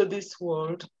came into this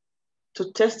world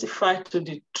to testify to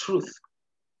the truth.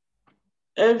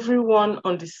 Everyone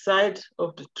on the side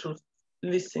of the truth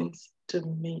listens to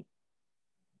me.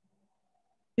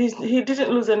 He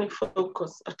didn't lose any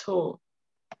focus at all.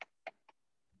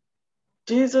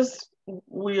 Jesus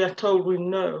we are told we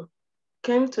know,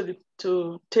 came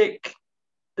to take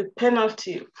the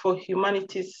penalty for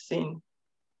humanity's sin,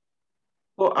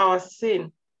 for our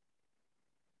sin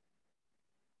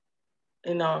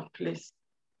in our place.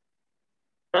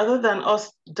 Rather than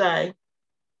us die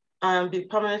and be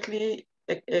permanently,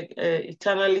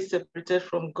 eternally separated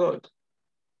from God,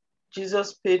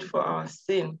 Jesus paid for our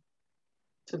sin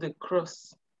to the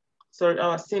cross. Sorry,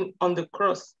 our sin on the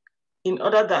cross, in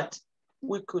order that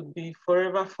we could be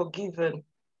forever forgiven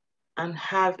and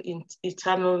have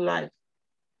eternal life.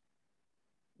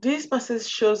 This passage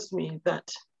shows me that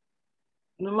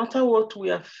no matter what we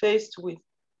are faced with,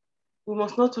 we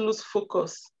must not lose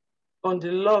focus on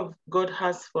the love God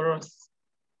has for us.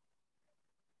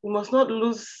 We must not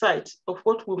lose sight of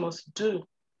what we must do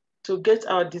to get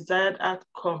our desired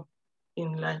outcome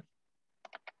in life.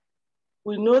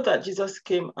 We know that Jesus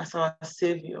came as our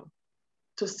Savior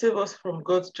to save us from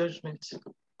God's judgment,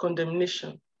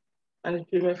 condemnation, and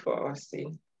payment for our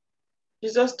sin.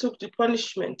 Jesus took the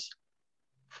punishment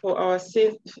for our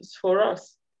sins for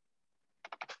us.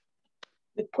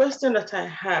 The question that I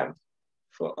have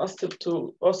for us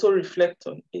to also reflect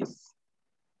on is,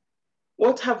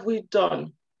 what have we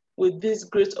done with this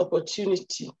great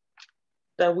opportunity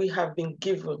that we have been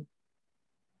given?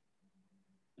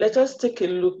 Let us take a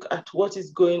look at what is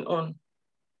going on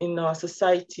in our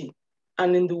society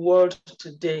and in the world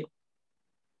today.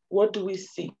 What do we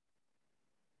see?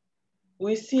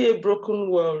 We see a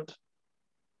broken world.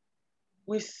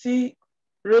 We see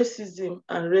racism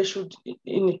and racial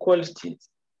inequalities,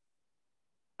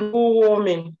 global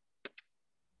warming,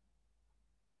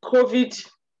 COVID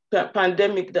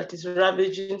pandemic that is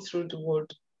ravaging through the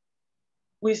world.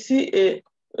 We see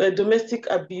a domestic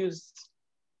abuse,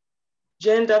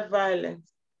 gender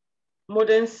violence,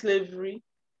 modern slavery,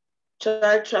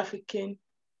 child trafficking,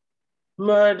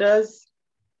 murders,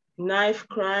 knife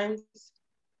crimes,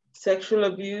 sexual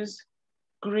abuse,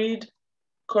 greed,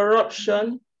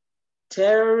 corruption,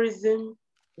 terrorism,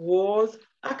 wars.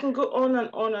 I can go on and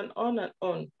on and on and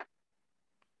on.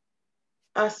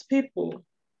 As people,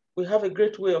 we have a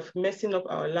great way of messing up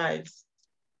our lives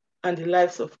and the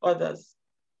lives of others.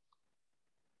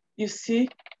 You see,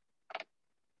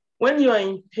 when you are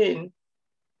in pain,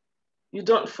 you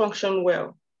don't function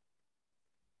well.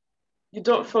 You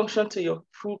don't function to your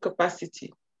full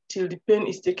capacity till the pain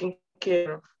is taken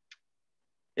care of.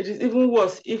 It is even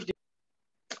worse if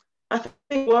I think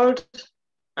the world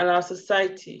and our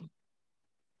society,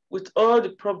 with all the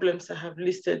problems I have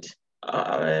listed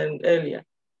earlier,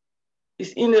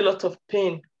 is in a lot of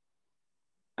pain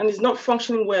and is not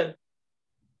functioning well.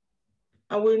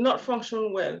 And will not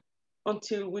function well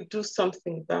until we do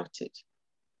something about it.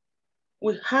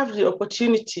 We have the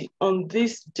opportunity on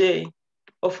this day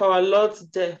of our Lord's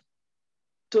death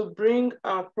to bring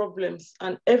our problems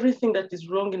and everything that is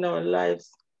wrong in our lives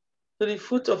to the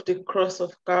foot of the cross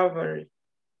of Calvary.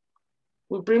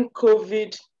 We bring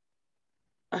COVID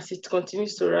as it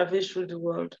continues to ravage through the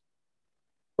world,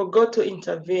 for God to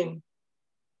intervene.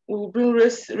 We will bring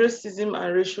racism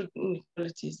and racial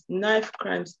inequalities, knife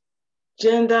crimes,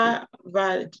 gender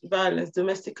violence,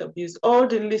 domestic abuse, all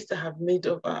the lists I have made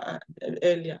of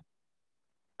earlier.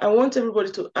 I want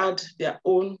everybody to add their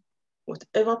own,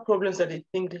 whatever problems that they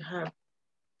think they have,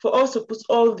 for us to put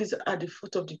all these at the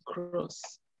foot of the cross.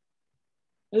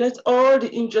 Let all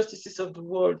the injustices of the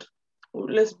world,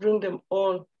 let's bring them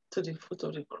all to the foot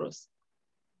of the cross.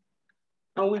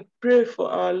 And we pray for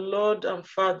our Lord and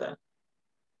Father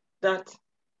that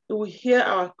He will hear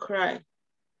our cry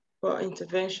for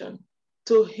intervention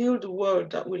to heal the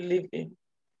world that we live in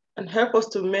and help us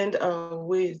to mend our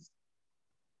ways.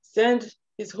 Send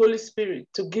His Holy Spirit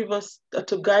to give us,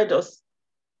 to guide us,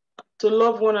 to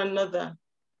love one another,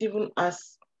 even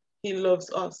as He loves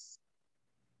us.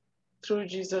 Through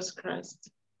Jesus Christ,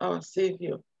 our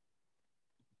Savior.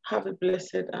 Have a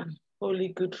blessed and holy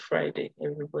Good Friday,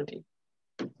 everybody.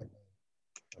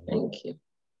 Thank you.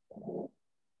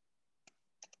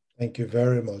 Thank you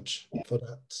very much for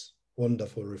that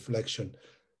wonderful reflection.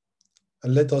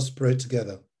 And let us pray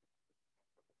together.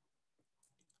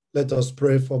 Let us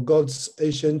pray for God's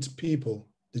ancient people,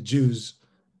 the Jews,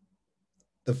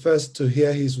 the first to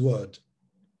hear His word,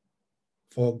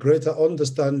 for greater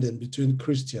understanding between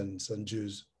Christians and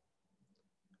Jews,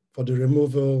 for the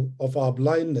removal of our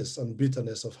blindness and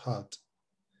bitterness of heart,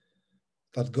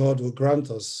 that God will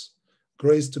grant us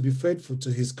grace to be faithful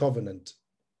to His covenant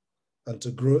and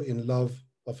to grow in love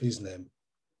of His name.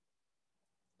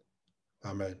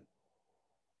 Amen.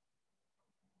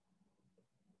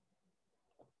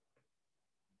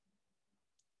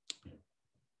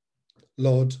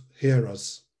 Lord, hear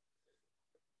us.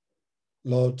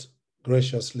 Lord,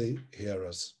 graciously hear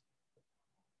us.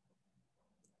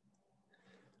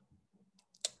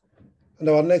 And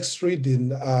our next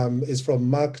reading is from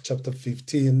Mark chapter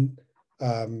 15,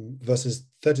 verses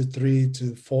 33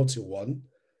 to 41.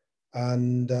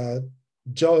 And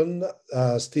John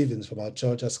Stevens from our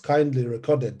church has kindly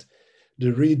recorded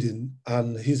the reading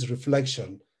and his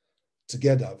reflection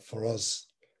together for us.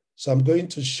 So I'm going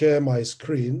to share my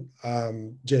screen,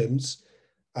 James,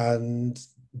 and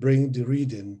bring the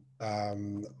reading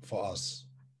for us.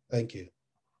 Thank you.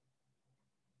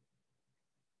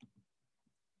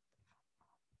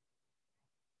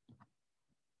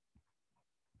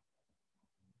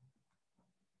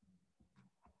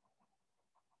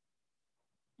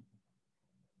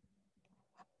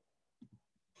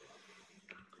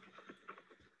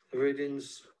 The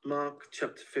readings, Mark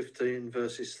chapter 15,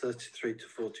 verses 33 to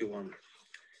 41,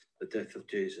 the death of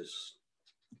Jesus.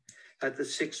 At the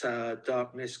 6th hour,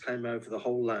 darkness came over the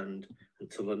whole land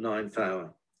until the 9th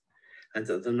hour. And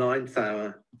at the 9th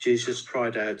hour, Jesus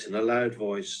cried out in a loud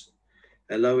voice,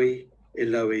 Eloi,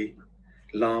 Eloi,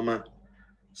 lama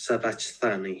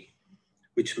sabachthani,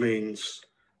 which means,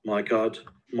 my God,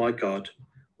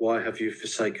 why have you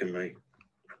forsaken me?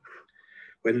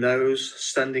 When those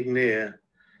standing near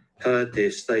heard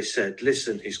this, they said,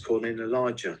 listen, he's calling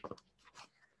Elijah.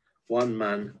 One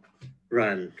man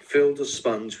ran, filled a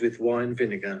sponge with wine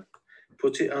vinegar,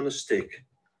 put it on a stick,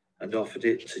 and offered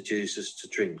it to Jesus to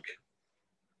drink.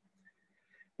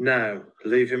 Now,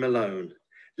 leave him alone.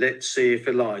 Let's see if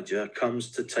Elijah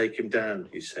comes to take him down,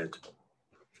 he said.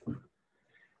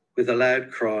 With a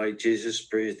loud cry, Jesus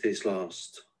breathed his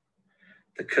last.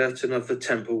 The curtain of the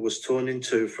temple was torn in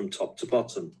two from top to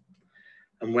bottom.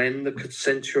 And when the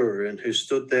centurion who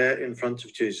stood there in front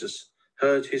of Jesus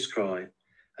heard his cry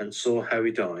and saw how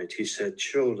he died, he said,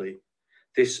 surely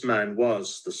this man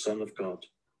was the Son of God.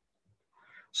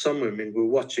 Some women were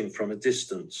watching from a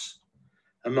distance.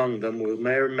 Among them were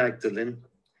Mary Magdalene,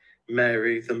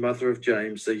 Mary, the mother of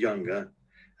James the younger,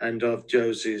 and of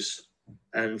Joses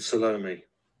and Salome.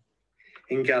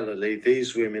 In Galilee,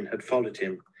 these women had followed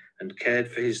him and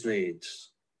cared for his needs.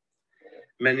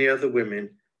 Many other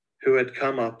women who had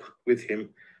come up with him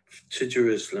to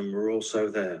Jerusalem were also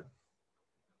there.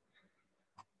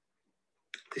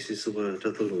 This is the word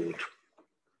of the Lord.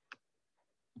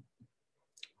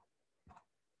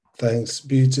 Thanks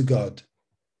be to God.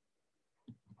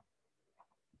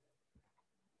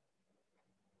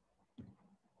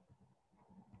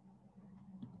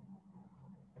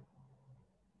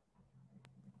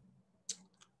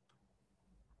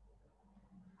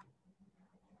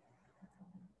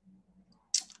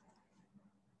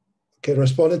 Okay,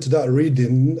 responding to that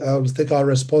reading, I'll take our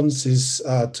responses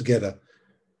together.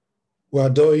 We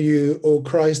adore you, O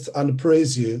Christ, and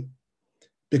praise you,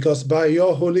 because by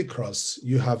your holy cross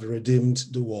you have redeemed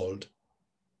the world.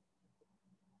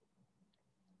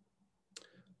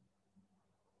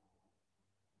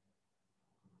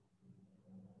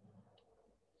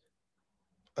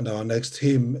 And our next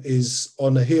hymn is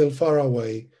On a Hill Far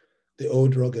Away, the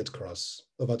Old Rugged Cross.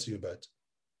 Over to you, Bert.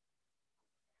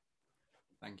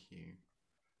 Thank you.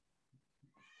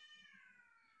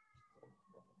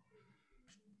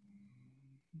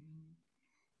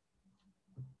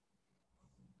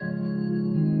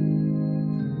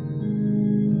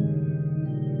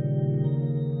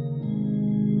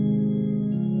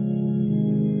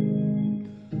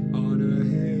 On a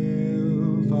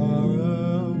hill far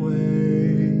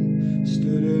away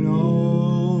stood an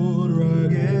old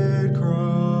rugged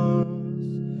cross,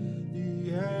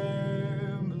 the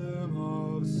emblem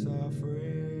of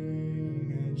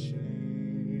suffering and shame.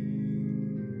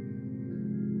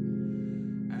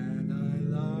 And I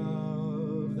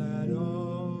love that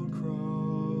old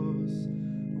cross,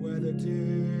 where the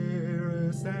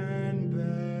dearest and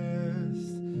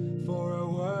best for a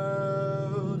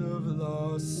world of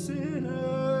lost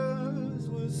sinners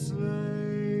was slain.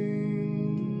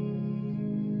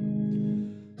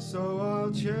 So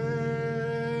I'll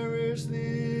cherish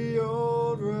the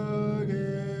old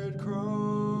rugged cross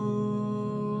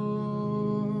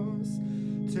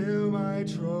till my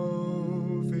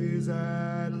trophies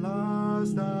at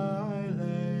last I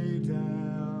lay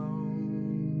down.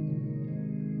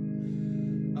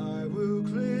 I will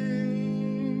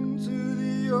cling to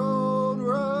the old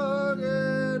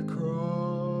rugged cross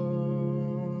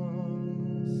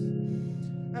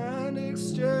and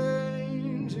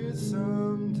exchange it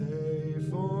someday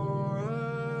for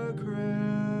a crown.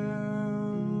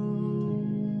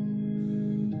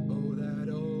 Oh, that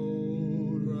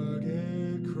old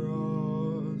rugged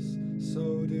cross,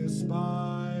 so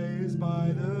despised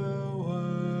by the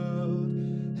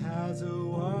world, has a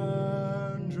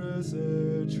wondrous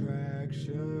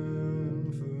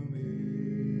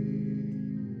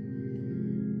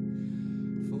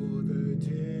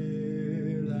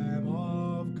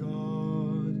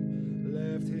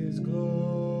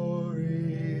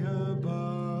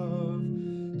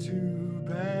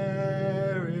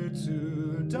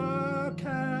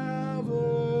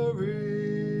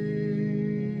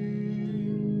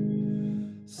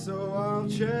I'll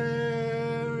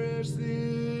cherish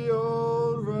the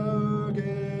old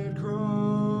rugged cross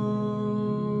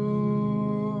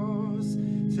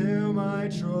till my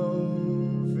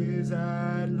trophies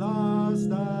at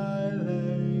last I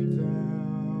lay down.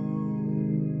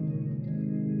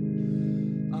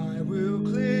 I will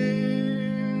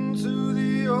cling to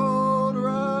the old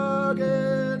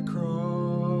rugged cross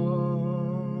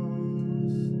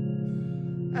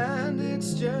and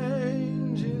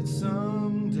exchange it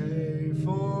someday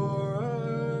for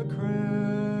a crown.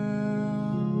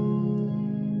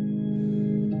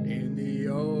 In the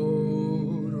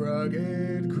old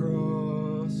rugged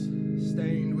cross,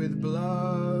 stained with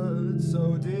blood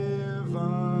so divine,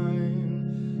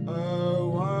 a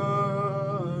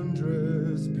wondrous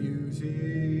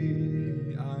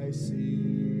beauty I see.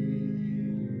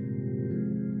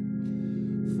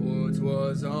 For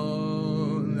 'twas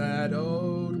on that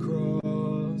old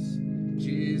cross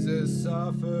Jesus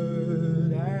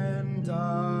suffered and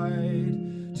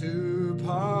died to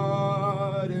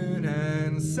pardon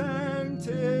and sanctify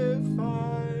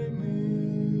me.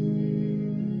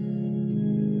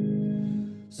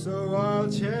 So I'll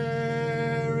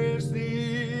cherish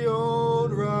the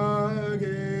old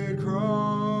rugged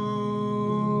cross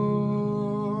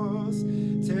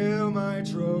till my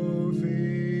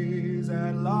trophies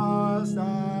at last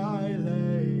I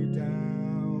lay down.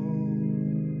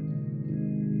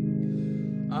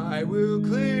 I will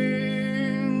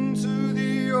cling to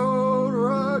the old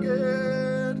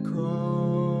rugged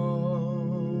cross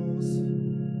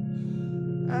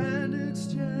and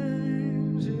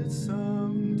exchange it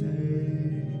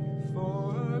someday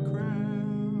for a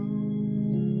crown.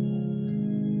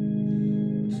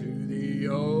 To the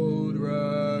old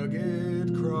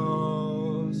rugged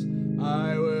cross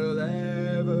I will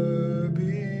ever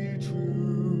be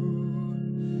true,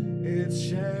 its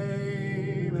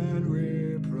shame and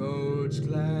reproach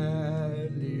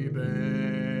gladly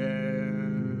bear.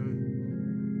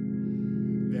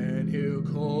 Then he'll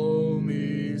call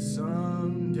me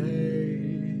someday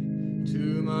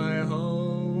to my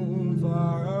home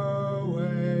far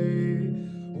away,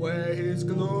 where his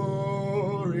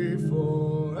glory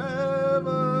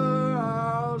forever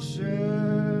I'll share.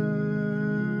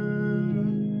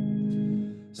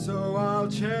 So I'll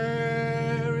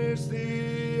cherish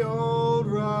the old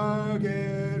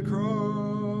rugged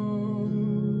cross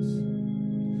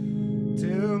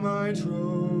till my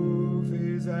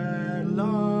trophies at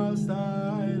last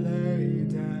I lay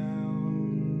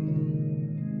down.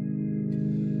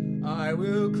 I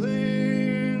will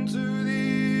cling to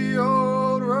the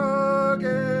old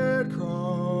rugged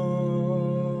cross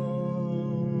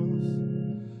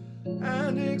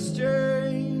and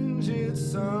exchange it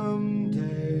someday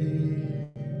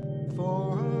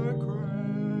for a crown.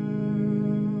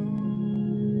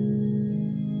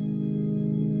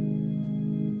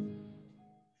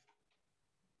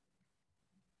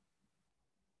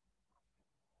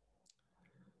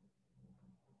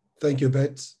 Thank you,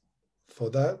 Bet, for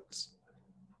that.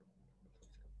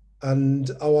 And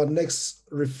our next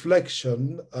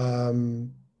reflection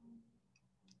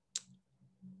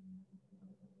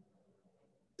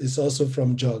is also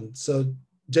from John. So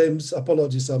James,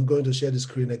 apologies, I'm going to share the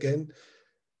screen again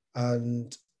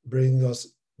and bring us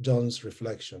John's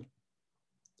reflection.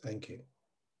 Thank you.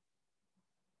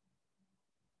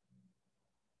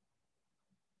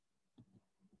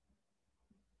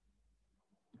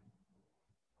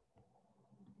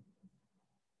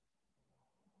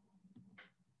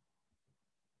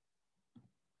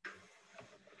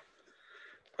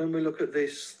 When we look at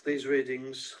these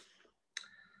readings,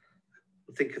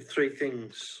 I think of three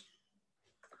things: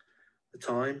 the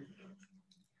time,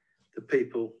 the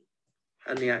people,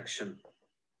 and the action.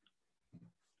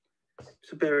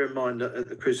 So bear in mind that at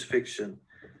the crucifixion,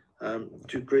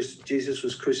 Jesus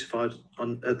was crucified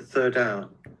at the third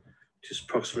hour, which is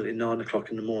approximately 9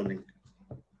 o'clock in the morning.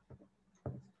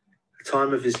 The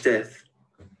time of his death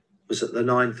was at the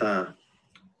 9th hour,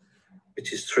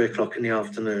 which is 3 o'clock in the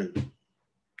afternoon.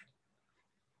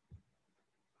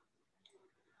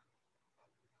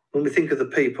 When we think of the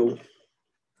people,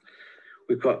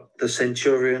 we've got the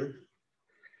centurion,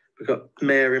 we've got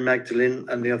Mary Magdalene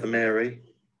and the other Mary,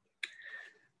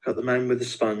 we've got the man with the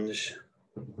sponge,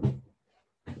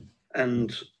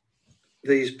 and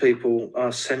these people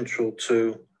are central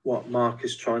to what Mark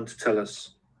is trying to tell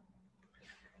us.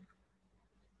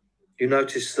 You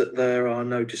notice that there are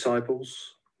no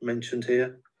disciples mentioned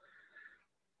here.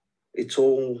 It's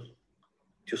all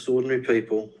just ordinary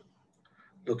people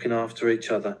looking after each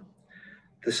other.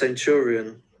 The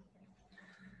centurion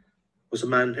was a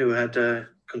man who had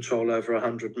control over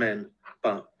 100 men,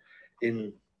 but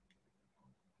in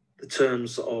the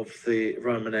terms of the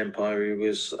Roman Empire, he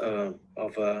was of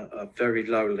a very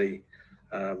lowly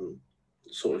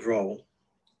sort of role.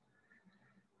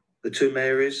 The two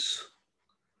Marys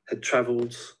had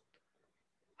travelled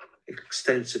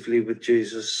extensively with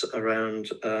Jesus around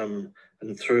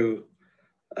and through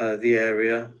the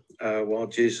area while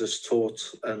Jesus taught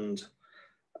and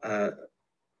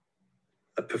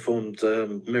performed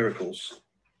miracles.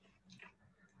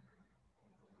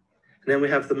 And then we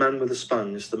have the man with the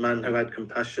sponge, the man who had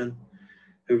compassion,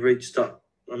 who reached up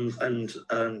and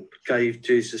gave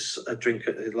Jesus a drink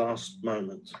at the last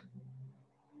moment.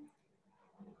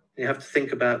 You have to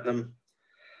think about them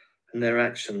and their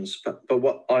actions. But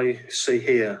what I see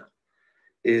here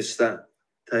is that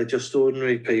they're just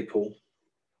ordinary people.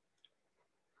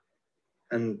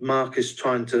 And Mark is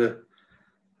trying to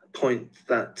point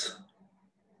that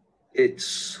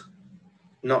it's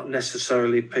not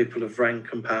necessarily people of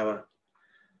rank and power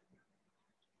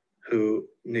who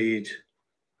need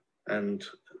and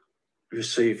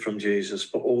receive from Jesus,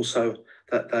 but also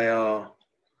that they are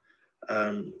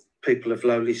people of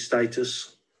lowly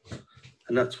status.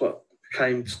 And that's what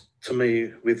came to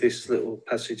me with this little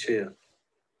passage here.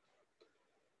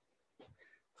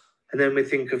 And then we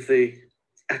think of the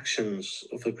actions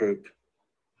of the group.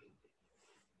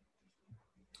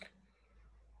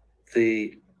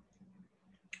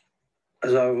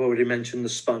 As I've already mentioned, the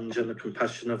sponge and the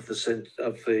compassion of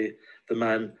the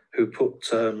man who put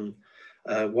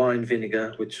wine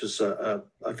vinegar, which was a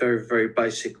very, very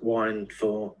basic wine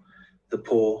for the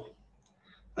poor,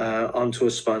 onto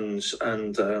a sponge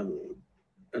and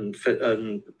put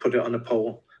it on a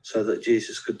pole so that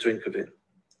Jesus could drink of it.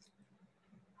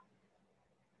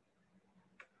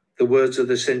 The words of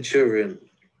the centurion,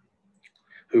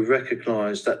 who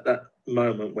recognized at that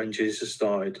moment when Jesus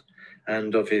died,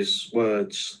 and of his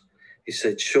words, he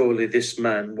said, surely this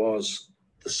man was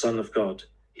the Son of God.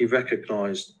 He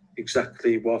recognized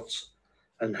exactly what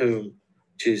and whom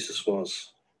Jesus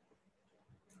was.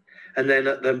 And then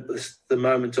at the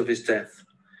moment of his death,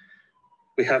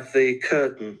 we have the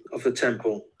curtain of the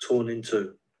temple torn in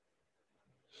two.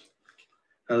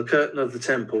 Now, the curtain of the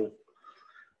temple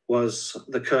was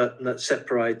the curtain that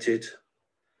separated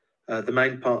the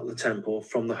main part of the temple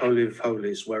from the Holy of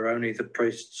Holies, where only the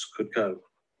priests could go.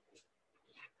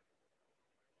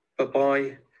 But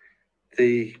by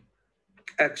the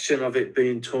action of it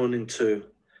being torn in two,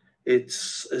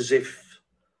 it's as if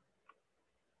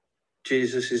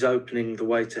Jesus is opening the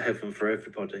way to heaven for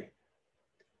everybody.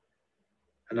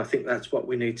 And I think that's what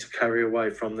we need to carry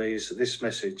away from this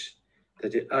message,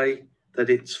 that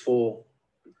it's for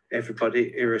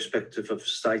everybody, irrespective of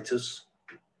status.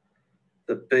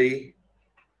 That B,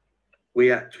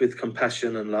 we act with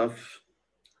compassion and love,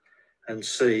 and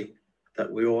C,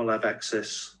 that we all have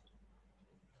access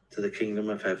to the kingdom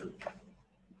of heaven.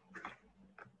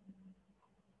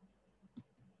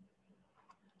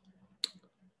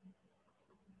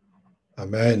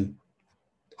 Amen.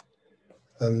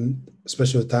 And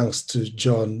special thanks to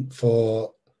John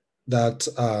for that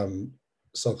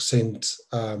succinct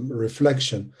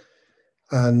reflection.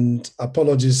 And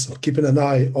apologies for keeping an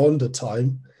eye on the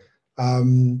time. I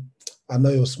know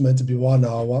it was meant to be 1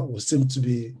 hour. We seem to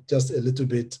be just a little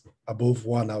bit above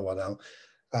 1 hour now.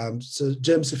 So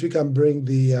James, if you can bring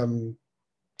the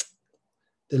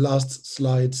last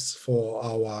slides for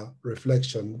our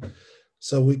reflection,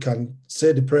 so we can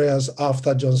say the prayers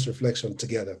after John's reflection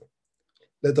together.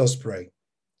 Let us pray.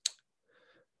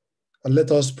 And let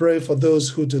us pray for those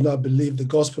who do not believe the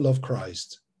gospel of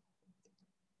Christ,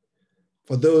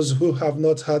 for those who have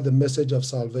not heard the message of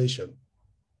salvation,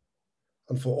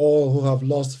 and for all who have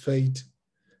lost faith,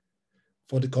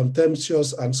 for the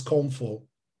contemptuous and scornful,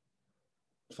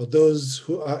 for those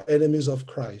who are enemies of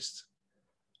Christ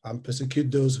and persecute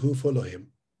those who follow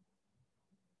him,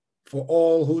 for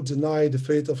all who deny the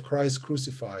faith of Christ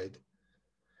crucified,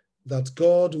 that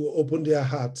God will open their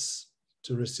hearts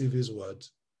to receive his word.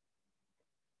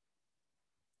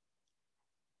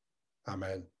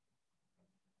 Amen.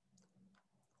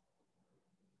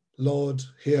 Lord,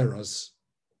 hear us.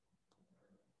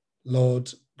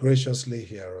 Lord, graciously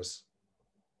hear us.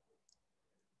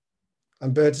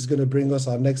 And Bert is going to bring us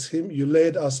our next hymn. You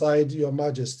laid aside your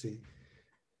majesty,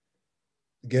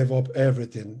 gave up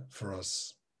everything for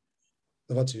us.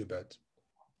 Over to you, Bert.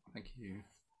 Thank you.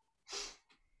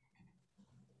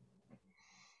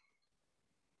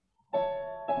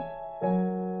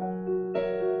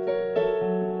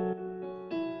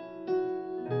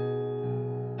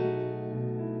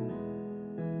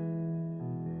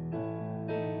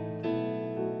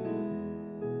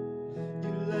 You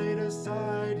laid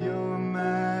aside your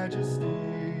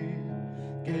majesty,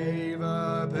 gave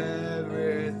up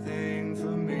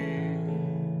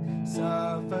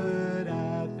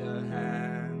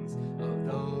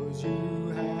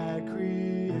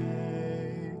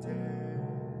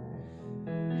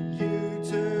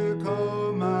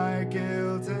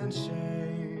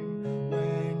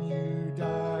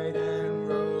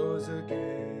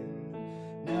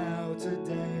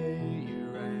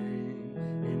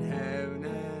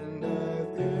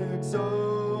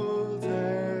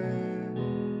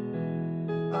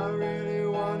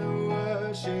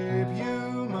worship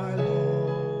you, my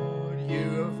Lord.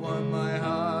 You have won my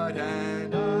heart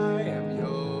and I am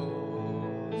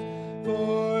yours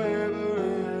forever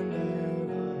and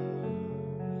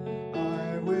ever.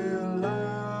 I will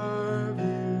love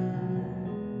you.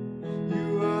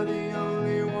 You are the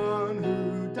only one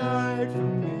who died for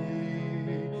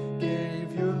me,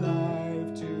 gave your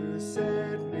life to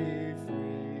set me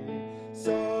free.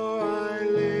 So I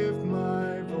lift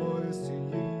my voice to you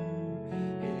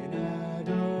in adoration.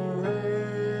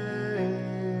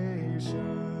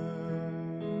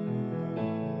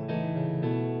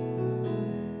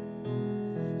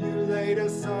 You laid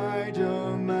aside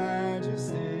your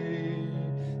majesty,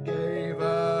 gave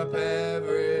up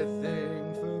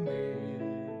everything for me,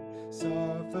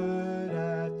 suffered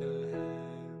at the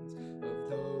hands of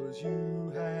those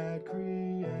you had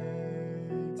created.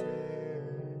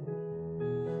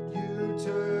 You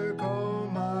took all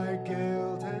my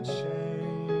guilt and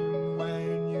shame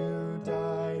when you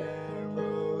died and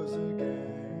rose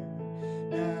again.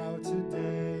 Now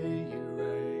today you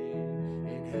reign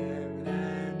in heaven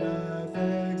and earth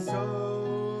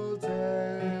exalted.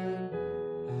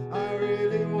 I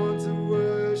really want to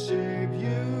worship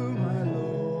you, my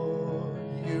Lord.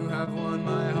 You have won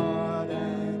my heart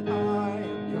and I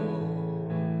am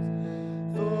yours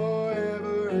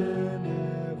forever and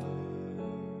ever.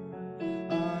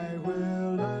 I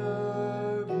will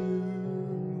love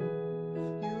you.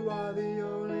 You are the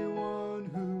only one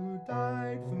who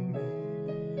died for me,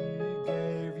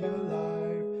 gave your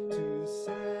life to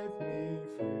set me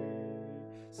free.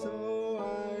 So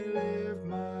I lift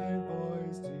my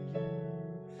voice to you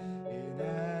in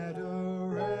adoration.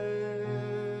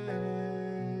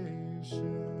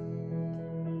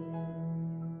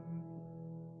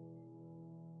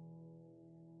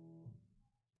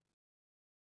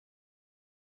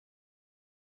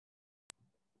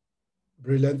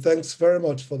 Brilliant. Thanks very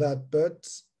much for that, Bert.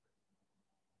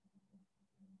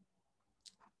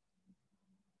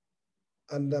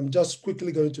 And I'm just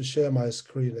quickly going to share my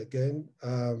screen again.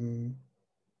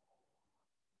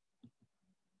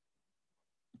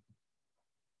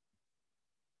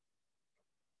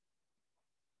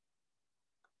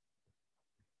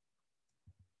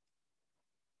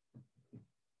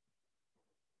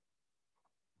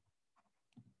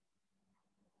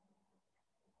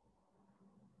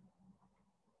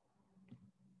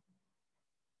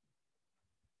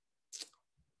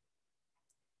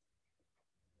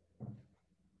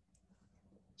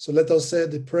 So let us say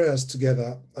the prayers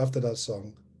together after that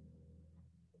song.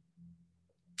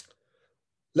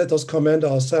 Let us commend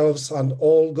ourselves and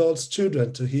all God's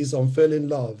children to his unfailing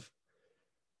love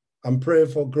and pray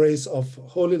for grace of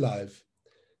holy life,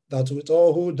 that with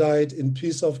all who died in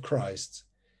peace of Christ,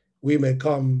 we may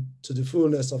come to the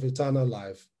fullness of eternal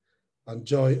life and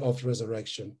joy of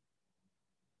resurrection.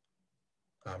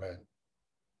 Amen.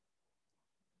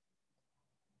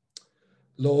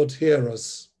 Lord, hear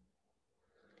us.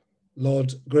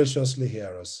 Lord, graciously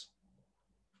hear us.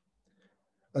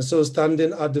 And so,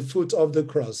 standing at the foot of the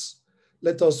cross,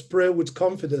 let us pray with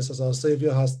confidence as our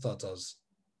Savior has taught us.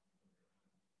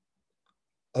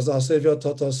 As our Savior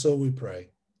taught us, so we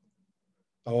pray.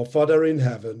 Our Father in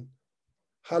heaven,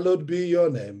 hallowed be your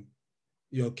name.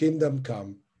 Your kingdom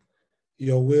come.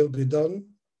 Your will be done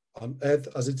on earth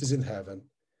as it is in heaven.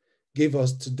 Give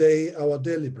us today our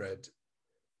daily bread.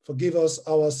 Forgive us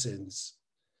our sins,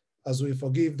 as we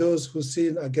forgive those who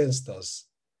sin against us.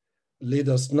 Lead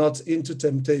us not into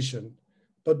temptation,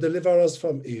 but deliver us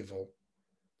from evil.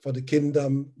 For the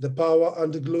kingdom, the power,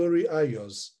 and the glory are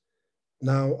yours,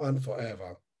 now and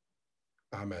forever.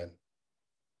 Amen.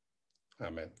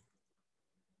 Amen.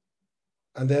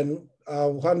 And then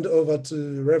I'll hand over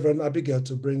to Reverend Abigail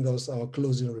to bring us our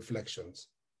closing reflections.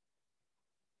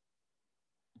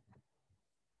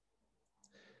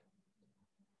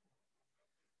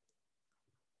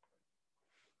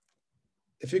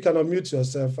 If you can unmute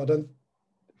yourself,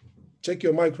 check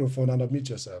your microphone and unmute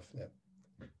yourself. Yeah.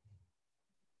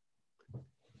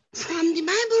 From the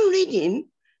Bible reading,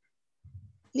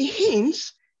 the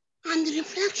hymns, and the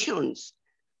reflections,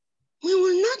 we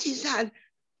will notice that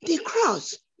the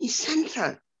cross is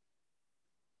central.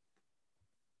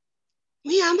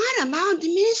 We have heard about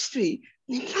the ministry,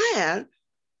 the trial,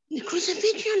 the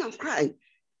crucifixion of Christ,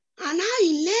 and how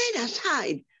he laid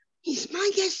aside his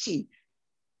majesty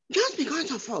just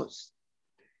because of us.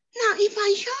 Now, if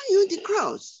I show you the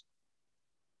cross,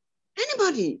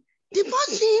 anybody, the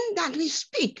first thing that we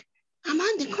speak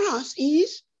about the cross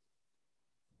is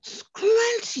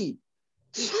cruelty,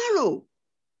 sorrow,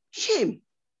 shame,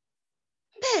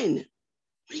 pain,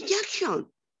 rejection,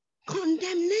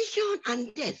 condemnation,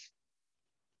 and death.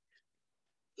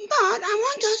 But I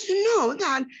want us to know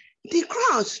that the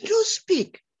cross do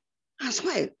speak as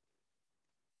well.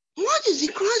 What is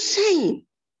the cross saying?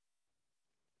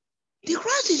 The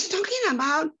cross is talking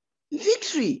about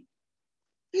victory,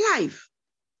 life,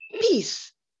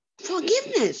 peace,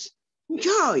 forgiveness,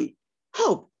 joy,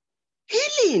 hope,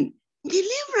 healing,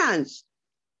 deliverance,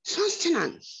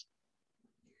 sustenance.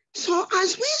 So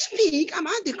as we speak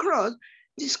about the cross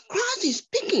is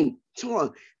speaking to us.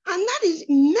 And that is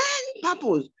main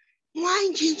purpose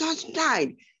why Jesus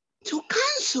died, to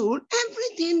cancel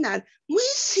everything that we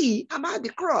see about the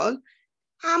cross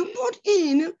and put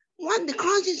in what the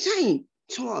cross is saying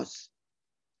to us.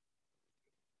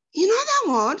 In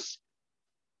other words,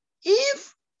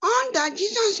 if all that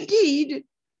Jesus did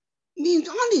means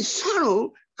all his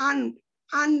sorrow and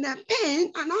the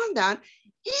pain and all that,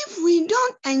 if we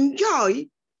don't enjoy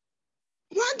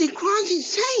what the cross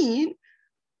is saying,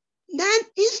 then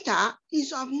Easter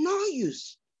is of no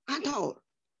use at all.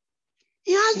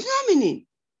 It has no meaning.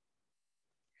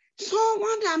 So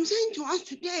what I'm saying to us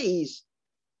today is,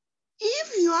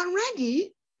 if you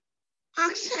already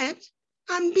accept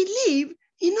and believe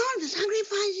in all the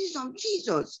sacrifices of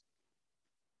Jesus,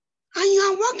 and you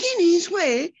are walking his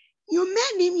way, you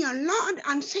made him your Lord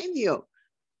and Savior.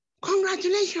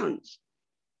 Congratulations.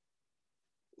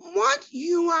 What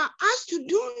you are asked to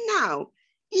do now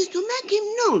is to make him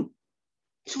known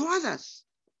to others.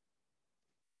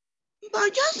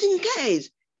 But just in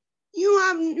case you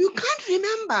can't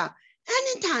remember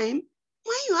any time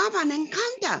when you have an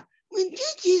encounter with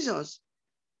this Jesus,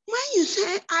 when you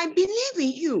say, I believe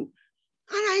in you, and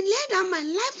I lay down my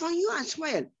life for you as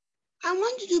well. I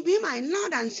want you to be my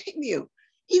Lord and Savior.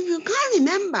 If you can't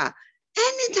remember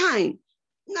any time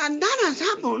that has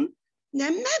happened,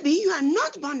 then maybe you are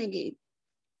not born again.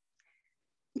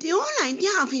 The whole idea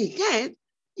of his death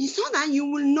is so that you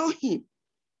will know him.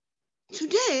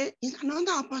 Today is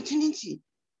another opportunity.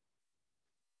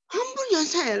 Humble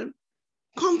yourself,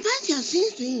 confess your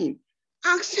sins to him,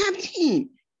 accept him,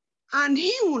 and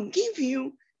he will give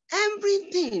you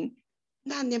everything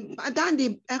that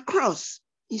the cross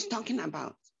is talking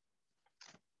about.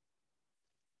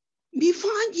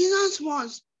 Before Jesus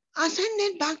was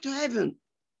ascended back to heaven,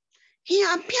 he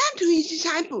appeared to his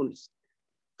disciples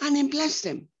and he blessed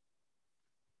them.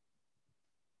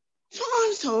 So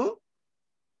also,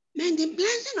 may the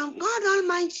blessing of God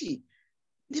Almighty,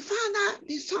 the Father,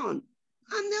 the Son,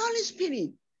 and the Holy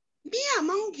Spirit be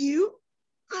among you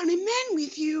and remain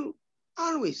with you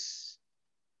always.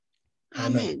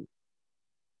 Amen.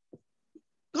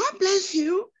 God bless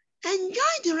you.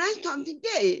 Enjoy the rest of the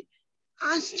day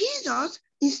as Jesus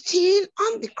is still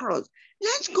on the cross.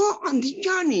 Let's go on the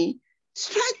journey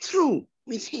straight through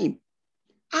with him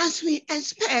as we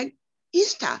expect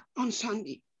Easter on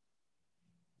Sunday.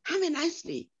 Have a nice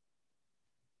day.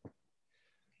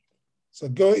 So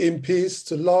go in peace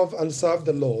to love and serve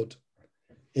the Lord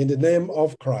in the name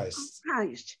of Christ.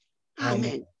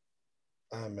 Amen.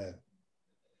 Amen.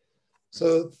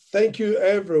 So thank you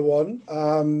everyone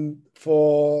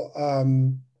for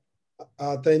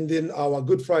attending our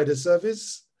Good Friday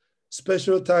service.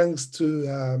 Special thanks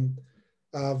to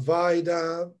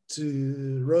Vida,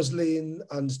 to Roslyn,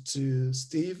 and to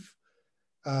Steve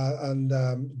and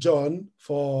John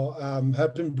for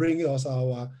helping bring us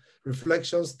our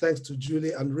reflections. Thanks to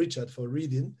Julie and Richard for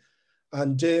reading,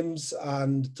 and James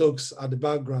and Tokes at the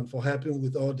background for helping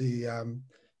with all the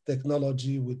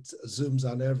technology with Zooms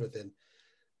and everything.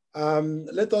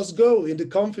 Let us go in the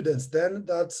confidence then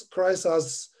that Christ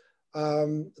has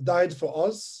died for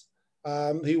us.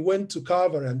 He went to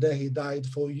Calvary and then he died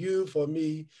for you, for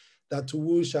me, that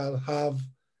we shall have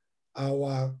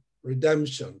our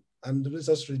redemption. And let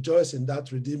us rejoice in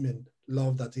that redeeming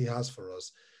love that he has for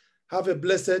us. Have a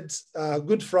blessed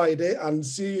Good Friday and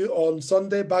see you on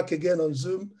Sunday back again on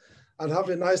Zoom, and have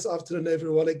a nice afternoon,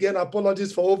 everyone. Again,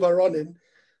 apologies for overrunning.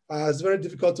 It's very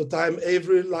difficult to time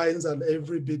every lines and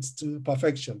every bit to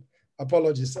perfection.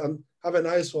 Apologies, and have a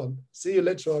nice one. See you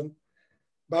later on.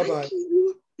 Bye-bye. Thank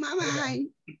you. Bye-bye.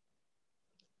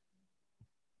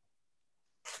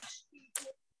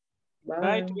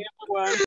 Bye to everyone.